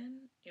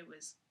 9/11 it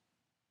was,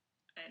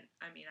 and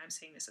I mean I'm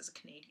saying this as a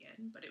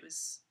Canadian, but it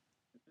was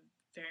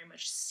very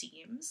much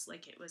seems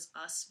like it was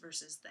us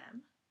versus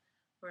them,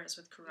 whereas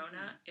with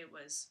corona Mm-hmm. it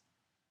was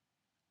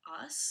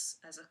us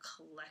as a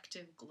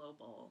collective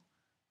global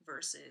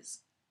versus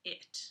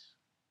it,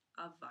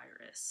 a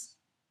virus,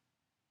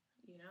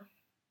 you know?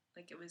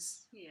 Like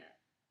Yeah.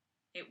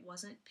 it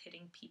wasn't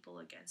pitting people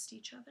against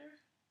each other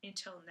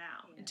until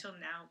now. Yeah. Until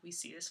now we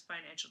see this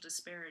financial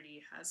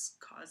disparity has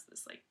caused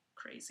this like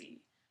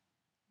crazy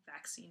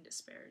vaccine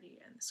disparity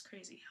and this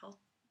crazy health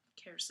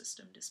care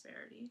system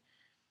disparity.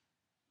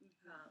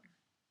 Mm-hmm. Um,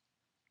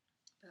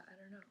 but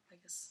I don't know. I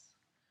guess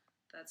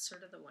that's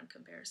sort of the one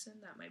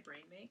comparison that my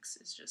brain makes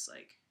is just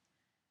like,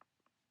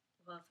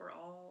 well, if we're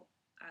all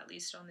at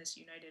least on this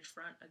united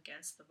front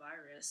against the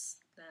virus,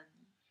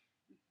 then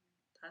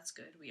that's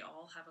good. We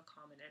all have a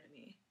common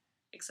enemy,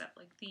 except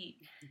like the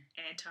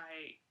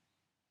anti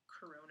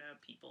corona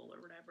people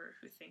or whatever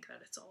who think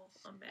that it's all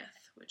a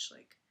myth, which,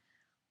 like,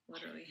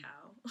 literally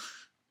how?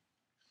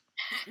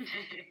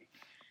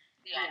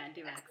 The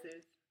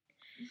anti-vaxxers.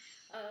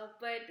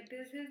 But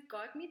this has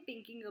got me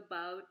thinking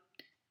about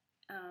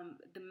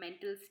the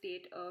mental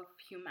state of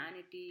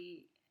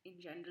humanity in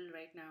general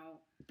right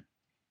now.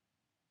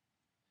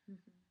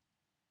 Mm-hmm.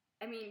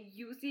 I mean,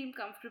 you seem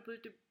comfortable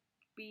to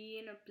be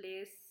in a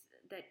place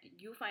that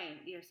you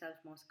find yourself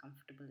most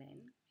comfortable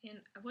in. And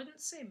I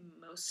wouldn't say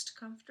most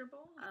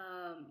comfortable.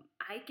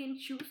 I can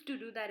choose to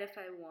do that if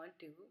I want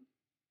to.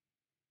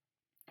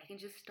 I can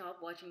just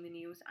stop watching the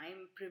news.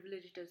 I'm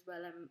privileged as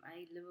well.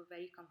 I live a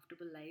very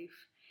comfortable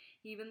life,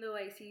 even though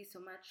I see so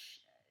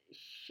much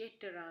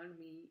shit around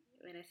me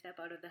when I step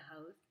out of the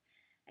house.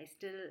 I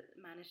still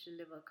manage to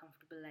live a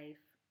comfortable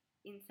life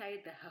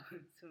inside the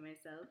house for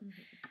myself.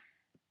 Mm-hmm.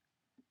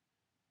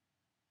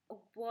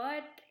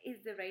 What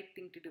is the right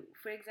thing to do?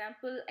 For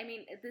example, I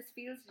mean, this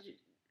feels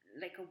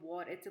like a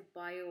war. It's a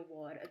bio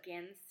war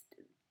against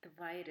the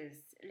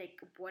virus. Like,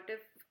 what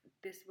if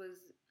this was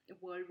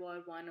World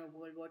War I or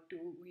World War II?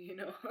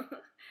 Mm-hmm.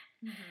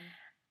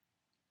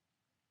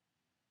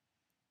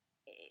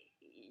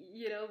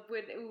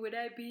 Would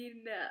I be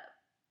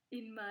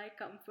in my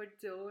comfort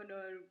zone,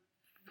 or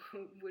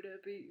would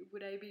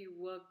I be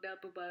worked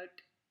up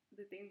about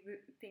the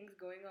things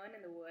going on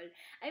in the world?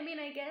 I mean,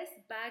 I guess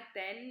back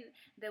then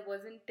there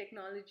wasn't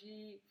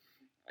technology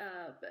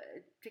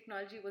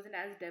wasn't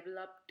as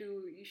developed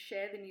to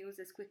share the news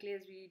as quickly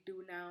as we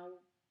do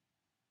now.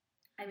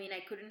 I mean,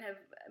 I couldn't have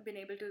been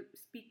able to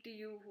speak to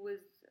you who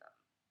is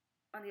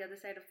on the other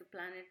side of the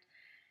planet.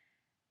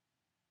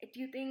 Do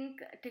you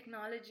think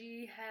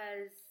technology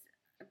has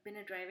been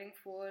a driving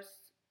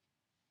force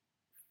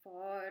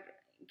for,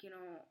 you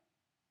know,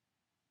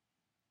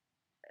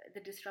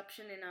 the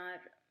disruption in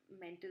our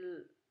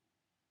mental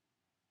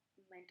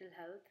mental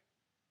health?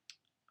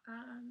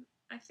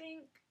 I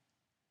think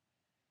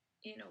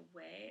in a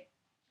way,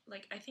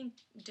 like, I think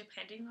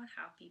depending on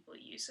how people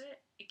use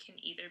it, it can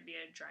either be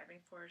a driving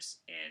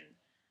force in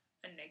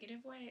a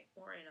negative way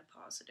or in a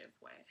positive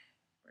way,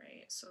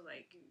 right? So,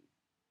 like,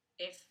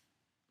 if,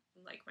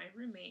 like, my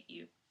roommate,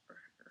 you, or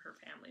her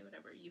family,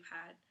 whatever, you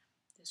had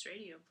this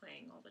radio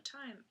playing all the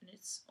time and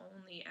it's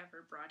only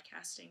ever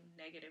broadcasting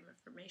negative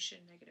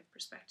information, negative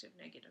perspective,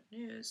 negative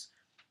news,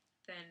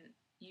 then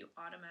you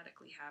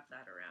automatically have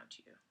that around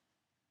you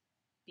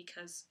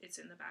because it's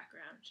in the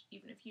background.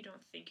 Even if you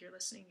don't think you're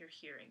listening, you're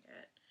hearing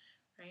it,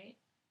 right?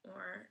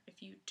 Or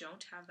if you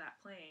don't have that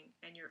playing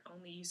and you're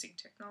only using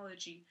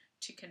technology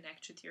to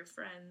connect with your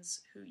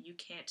friends who you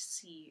can't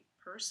see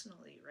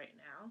personally right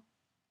now,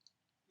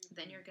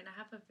 then you're going to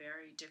have a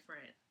very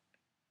different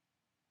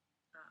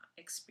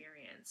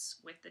experience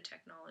with the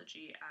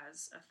technology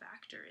as a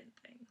factor in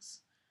things,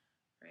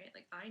 right?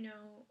 Like, I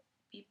know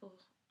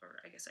people, or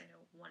I guess I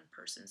know one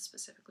person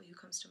specifically who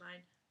comes to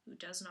mind who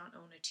does not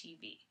own a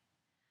TV.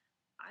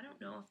 I don't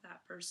know if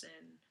that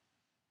person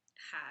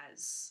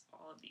has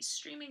all of these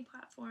streaming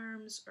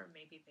platforms, or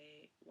maybe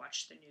they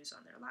watch the news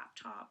on their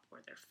laptop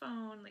or their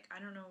phone. Like, I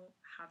don't know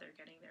how they're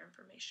getting their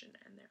information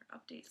and their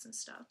updates and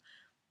stuff,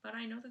 but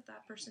I know that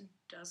that person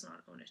does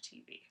not own a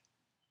TV.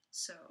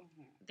 So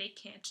they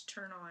can't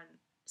turn on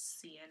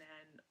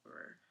CNN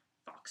or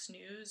Fox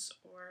News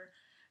or,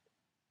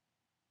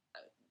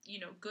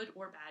 good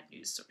or bad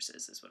news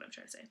sources is what I'm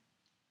trying to say.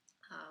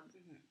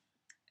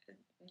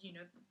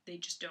 They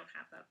just don't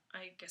have that.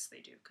 I guess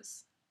they do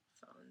because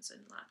phones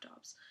and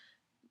laptops.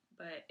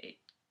 But it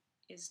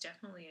is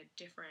definitely a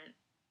different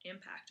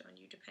impact on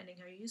you depending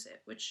how you use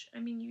it, which, I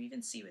mean, you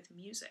even see with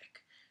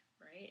music,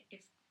 right?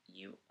 If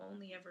you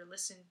only ever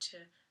listen to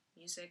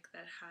music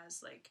that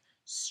has, like,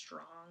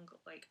 strong,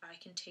 like, I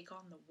can take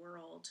on the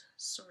world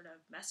sort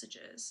of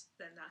messages,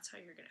 then that's how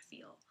you're going to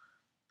feel.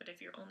 But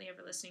if you're only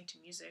ever listening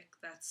to music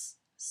that's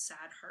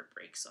sad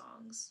heartbreak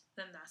songs,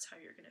 then that's how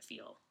you're going to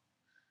feel.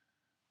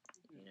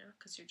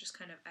 Because you're just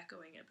kind of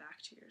echoing it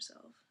back to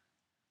yourself.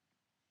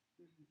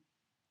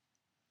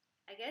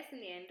 I guess in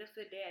the end of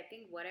the day, I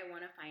think what I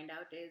want to find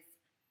out is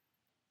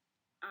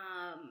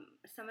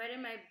somewhere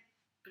in my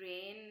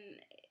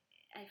brain,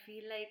 I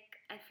feel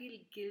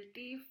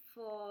guilty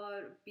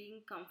for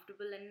being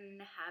comfortable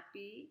and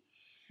happy,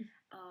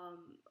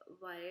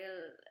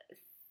 while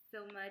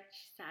so much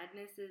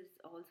sadness is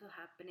also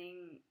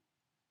happening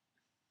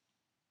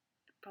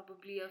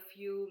probably a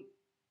few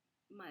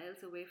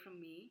miles away from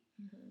me.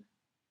 Mm-hmm.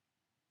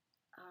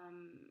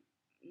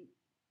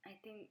 I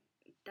think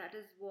that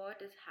is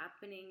what is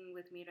happening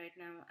with me right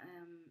now.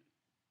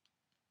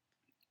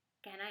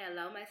 Can I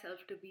allow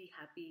myself to be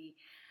happy,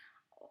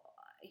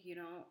 you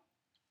know,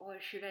 or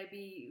should I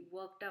be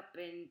worked up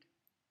and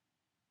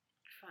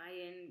try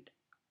and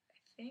I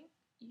think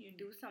you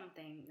do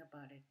something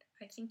about it?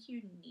 I think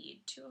you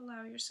need to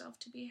allow yourself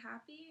to be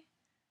happy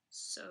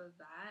so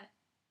that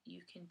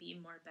you can be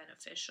more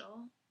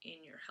beneficial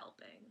in your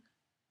helping.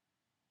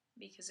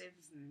 Because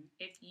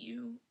if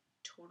you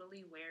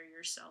totally wear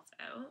yourself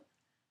out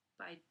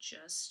by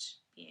just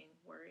being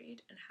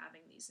worried and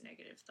having these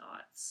negative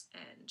thoughts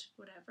and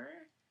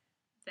whatever,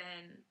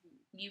 then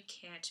you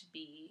can't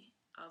be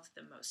of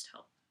the most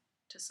help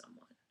to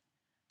someone.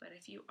 But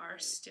if you are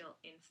still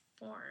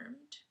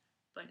informed,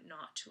 but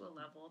not to a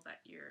level that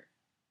you're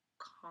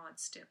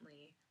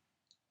constantly,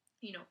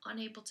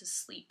 unable to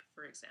sleep,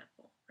 for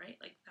example, right?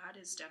 Like that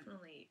is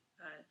definitely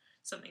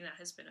something that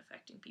has been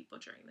affecting people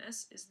during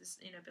this, is this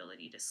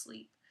inability to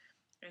sleep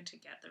and to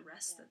get the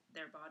rest that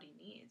their body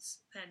needs.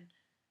 Then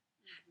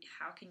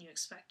how can you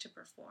expect to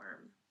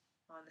perform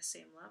on the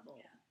same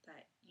level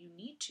that you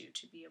need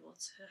to be able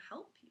to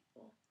help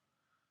people,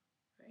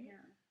 right?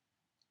 Yeah.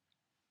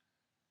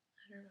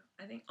 I don't know.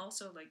 I think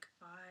also, like,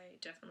 I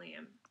definitely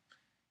am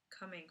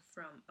coming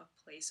from a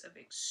place of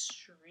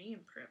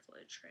extreme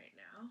privilege right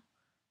now,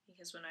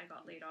 because when I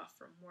got laid off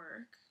from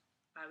work,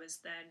 I was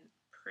then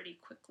pretty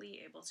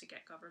quickly able to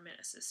get government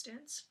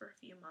assistance for a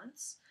few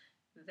months.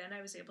 Then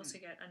I was able to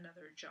get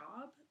another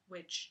job,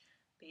 which,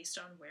 based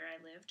on where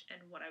I lived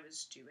and what I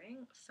was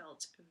doing,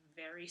 felt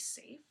very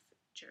safe.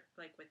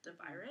 Like with the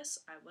virus,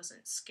 I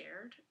wasn't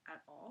scared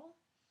at all.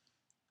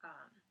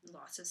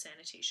 Lots of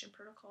sanitation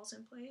protocols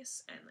in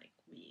place, and like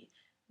we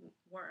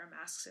wore our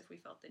masks if we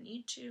felt the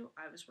need to.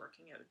 I was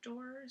working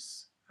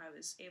outdoors. I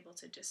was able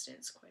to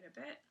distance quite a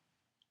bit.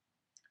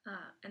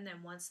 And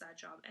then once that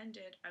job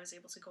ended, I was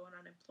able to go on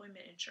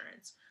unemployment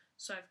insurance.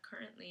 So I've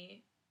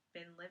currently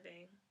been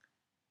living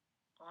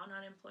on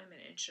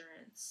unemployment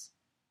insurance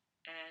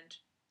and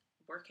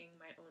working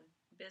my own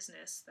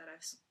business that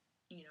I've,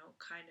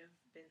 kind of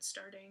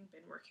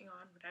been working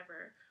on,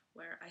 whatever,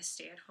 where I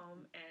stay at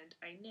home and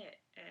I knit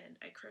and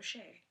I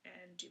crochet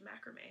and do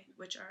macrame,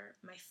 which are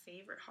my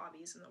favorite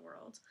hobbies in the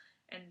world.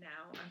 And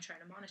now I'm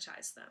trying to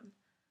monetize them.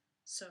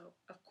 So,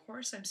 of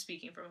course, I'm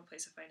speaking from a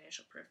place of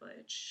financial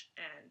privilege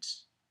and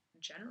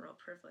general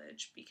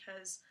privilege,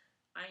 because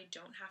I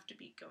don't have to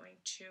be going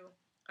to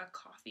a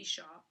coffee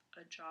shop,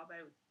 a job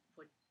I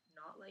would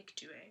not like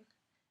doing,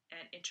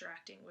 and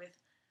interacting with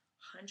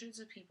hundreds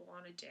of people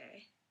on a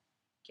day,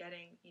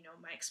 getting,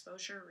 my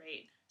exposure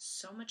rate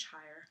so much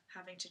higher,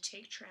 having to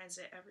take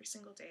transit every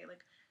single day,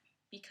 like,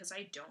 because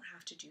I don't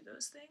have to do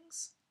those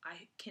things,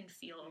 I can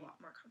feel a lot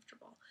more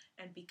comfortable.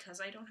 And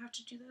because I don't have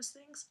to do those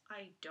things,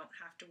 I don't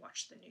have to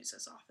watch the news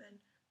as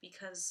often,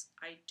 because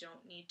I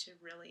don't need to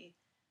really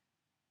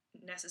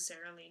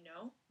necessarily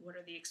know what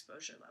are the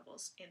exposure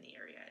levels in the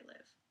area I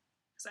live.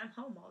 Because I'm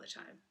home all the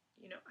time.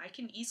 I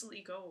can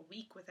easily go a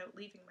week without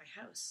leaving my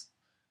house.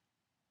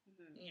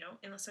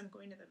 Unless I'm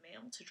going to the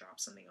mail to drop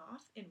something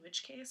off, in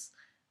which case,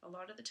 a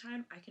lot of the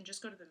time, I can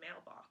just go to the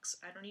mailbox.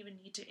 I don't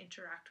even need to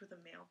interact with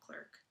a mail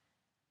clerk.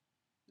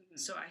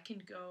 So I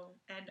can go,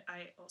 and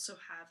I also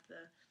have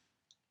the,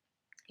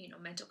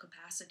 mental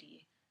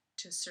capacity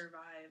to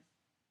survive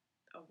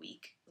a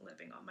week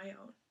living on my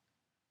own.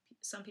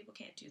 Some people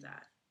can't do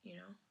that,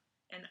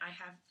 and I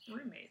have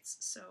roommates,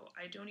 so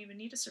I don't even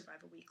need to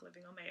survive a week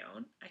living on my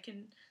own. I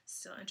can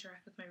still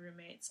interact with my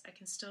roommates. I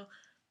can still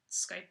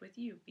Skype with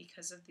you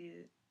because of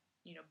the,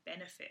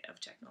 benefit of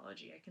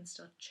technology. I can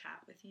still chat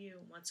with you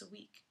once a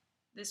week.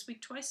 This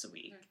week, twice a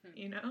week,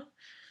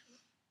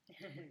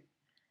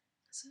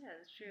 So, yeah,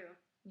 that's true.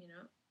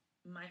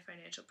 My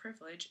financial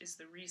privilege is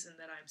the reason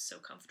that I'm so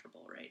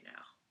comfortable right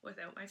now.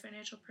 Without my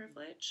financial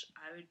privilege,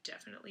 I would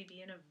definitely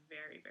be in a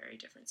very, very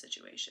different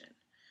situation.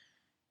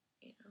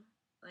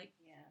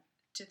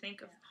 To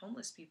think of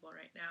homeless people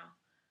right now,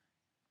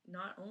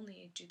 not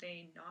only do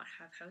they not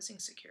have housing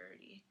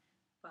security,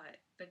 but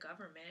the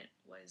government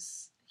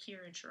was,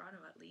 here in Toronto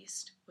at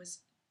least,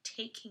 was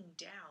taking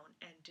down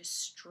and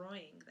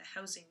destroying the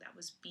housing that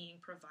was being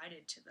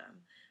provided to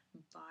them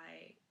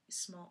by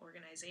small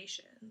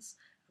organizations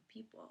of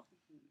people.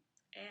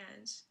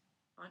 And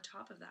on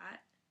top of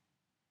that,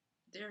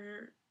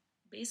 they're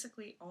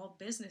basically all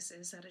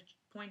businesses at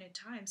a point in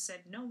time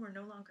said, no, we're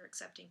no longer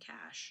accepting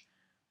cash,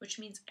 which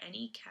means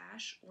any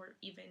cash or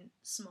even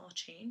small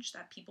change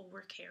that people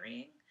were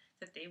carrying,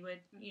 that they would,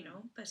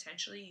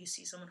 potentially, you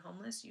see someone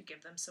homeless, you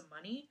give them some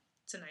money.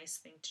 It's a nice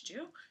thing to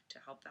do to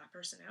help that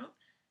person out.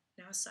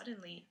 Now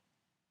suddenly,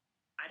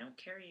 I don't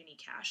carry any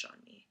cash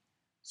on me.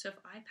 So if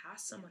I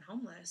pass someone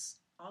homeless,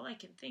 all I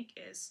can think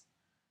is,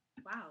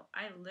 wow,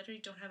 I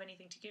literally don't have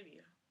anything to give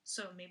you.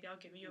 So maybe I'll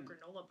give you a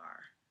granola bar,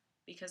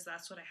 because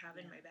that's what I have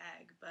in my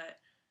bag. But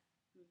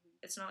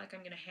it's not like I'm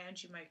going to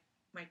hand you my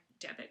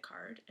debit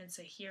card and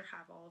say, here,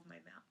 have all of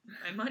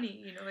my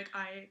money. Like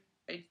I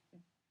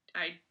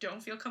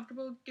don't feel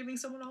comfortable giving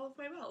someone all of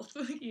my wealth,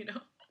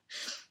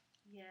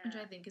 Yeah. Which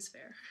I think is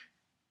fair.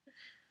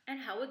 And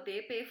how would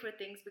they pay for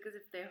things? Because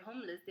if they're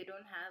homeless, they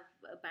don't have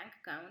a bank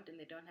account and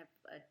they don't have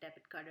a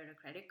debit card or a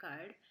credit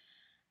card.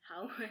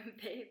 How would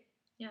they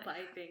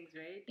buy things,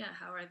 right? Yeah,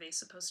 how are they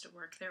supposed to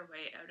work their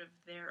way out of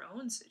their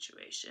own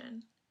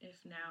situation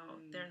if now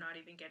they're not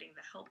even getting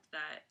the help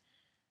that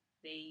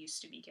they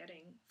used to be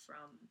getting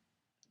from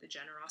the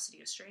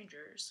generosity of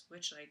strangers,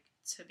 which, like,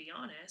 to be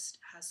honest,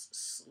 has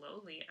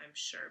slowly, I'm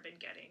sure, been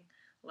getting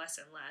less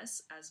and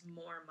less as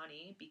more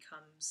money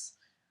becomes,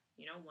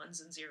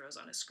 ones and zeros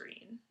on a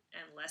screen,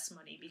 and less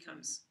money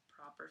becomes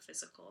proper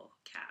physical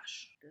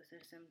cash. Those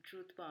are some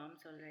truth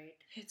bombs, all right.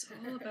 It's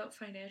all about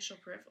financial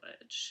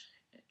privilege.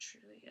 It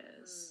truly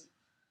is.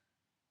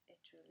 It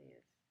truly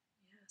is.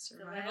 Yeah,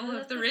 survival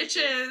of the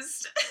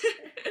richest.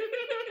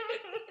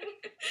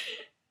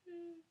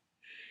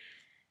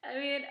 I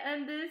mean,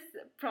 and this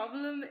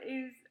problem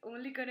is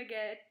only going to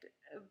get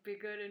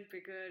bigger and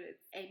bigger.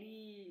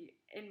 Any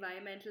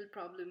environmental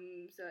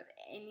problems or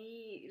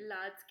any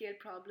large scale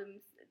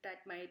problems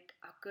that might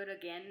occur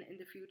again in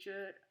the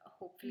future,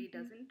 hopefully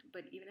doesn't,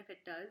 but even if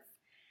it does,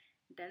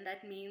 then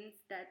that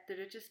means that the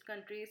richest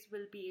countries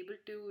will be able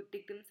to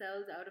dig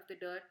themselves out of the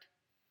dirt,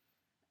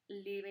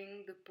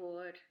 leaving the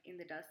poor in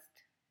the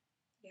dust.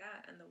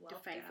 Yeah, and the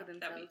wealth gap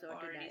that we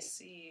already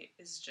see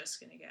is just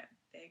going to get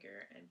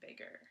bigger and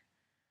bigger.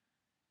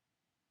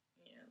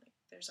 Like,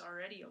 there's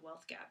already a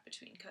wealth gap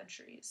between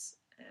countries,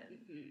 and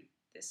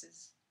this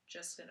is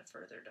just going to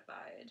further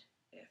divide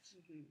if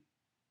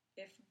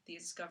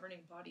these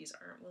governing bodies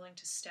aren't willing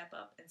to step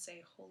up and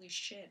say, holy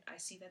shit, I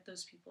see that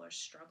those people are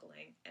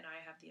struggling, and I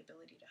have the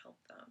ability to help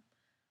them.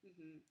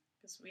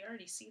 Because we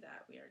already see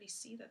that. We already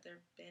see that there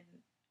have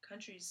been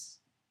countries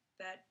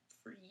that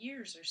for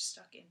years are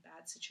stuck in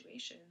bad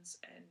situations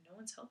and no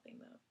one's helping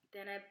them.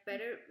 Then I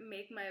better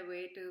make my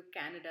way to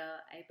Canada.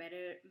 I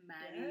better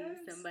marry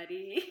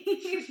somebody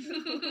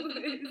who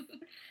is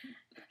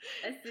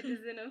a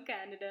citizen of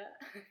Canada.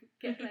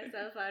 Get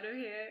myself out of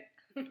here.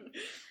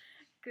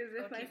 Because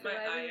if I'll keep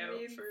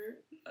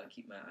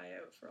my eye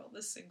out for all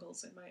the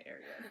singles in my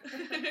area.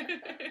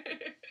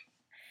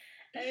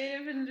 I mean,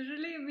 if it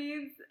literally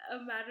means a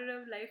matter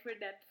of life or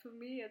death for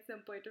me at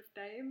some point of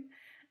time,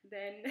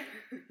 then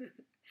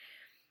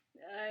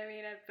I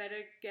mean, I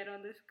better get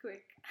on this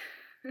quick.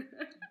 The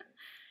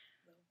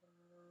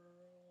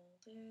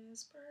world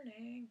is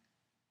burning.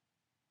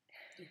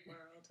 The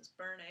world is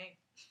burning.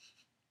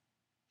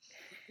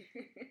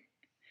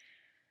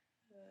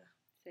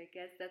 So I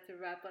guess that's a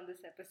wrap on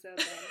this episode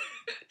then.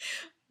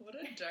 What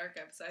a dark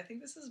episode. I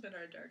think this has been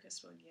our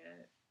darkest one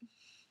yet.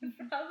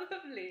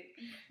 Probably.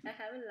 I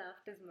haven't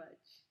laughed as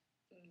much.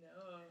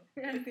 No.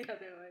 As the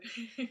other one.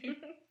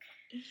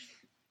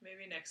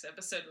 Maybe next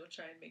episode we'll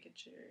try and make it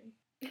cheery.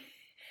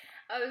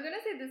 I was gonna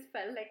say this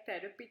felt like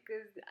therapy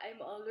because I'm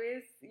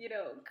always,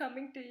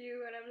 coming to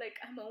you and I'm like,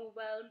 I'm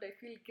overwhelmed, I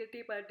feel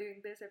guilty about doing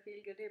this, I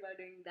feel guilty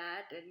about doing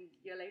that, and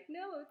you're like,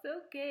 no, it's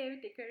okay,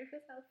 take care of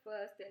yourself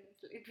first, and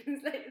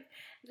it's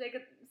like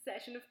a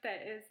session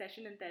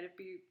in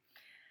therapy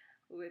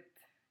with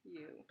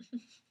you.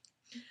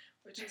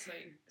 Which is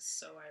like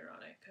so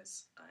ironic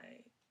because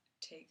I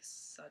take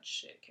such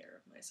shit care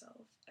of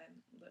myself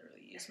and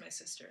literally use my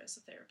sister as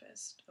a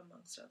therapist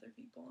amongst other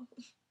people.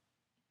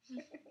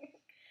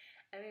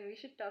 I mean, we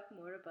should talk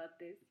more about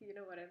this. You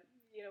know what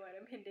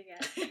I'm hinting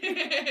at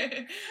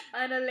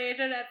on a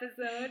later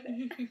episode.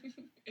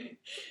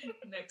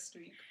 Next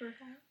week,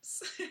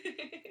 perhaps.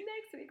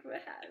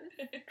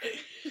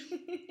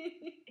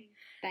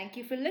 Thank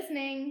you for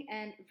listening,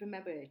 and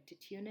remember to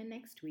tune in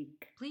next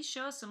week. Please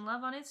show us some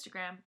love on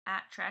Instagram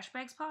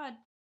 @TrashBagsPod.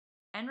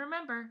 And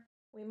remember,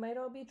 we might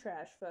all be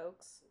trash,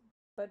 folks,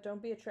 but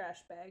don't be a trash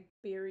bag.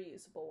 Be a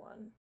reusable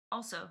one.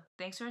 Also,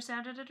 thanks to our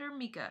sound editor,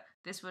 Mika.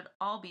 This would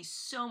all be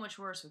so much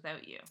worse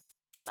without you.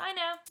 Bye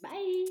now.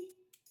 Bye.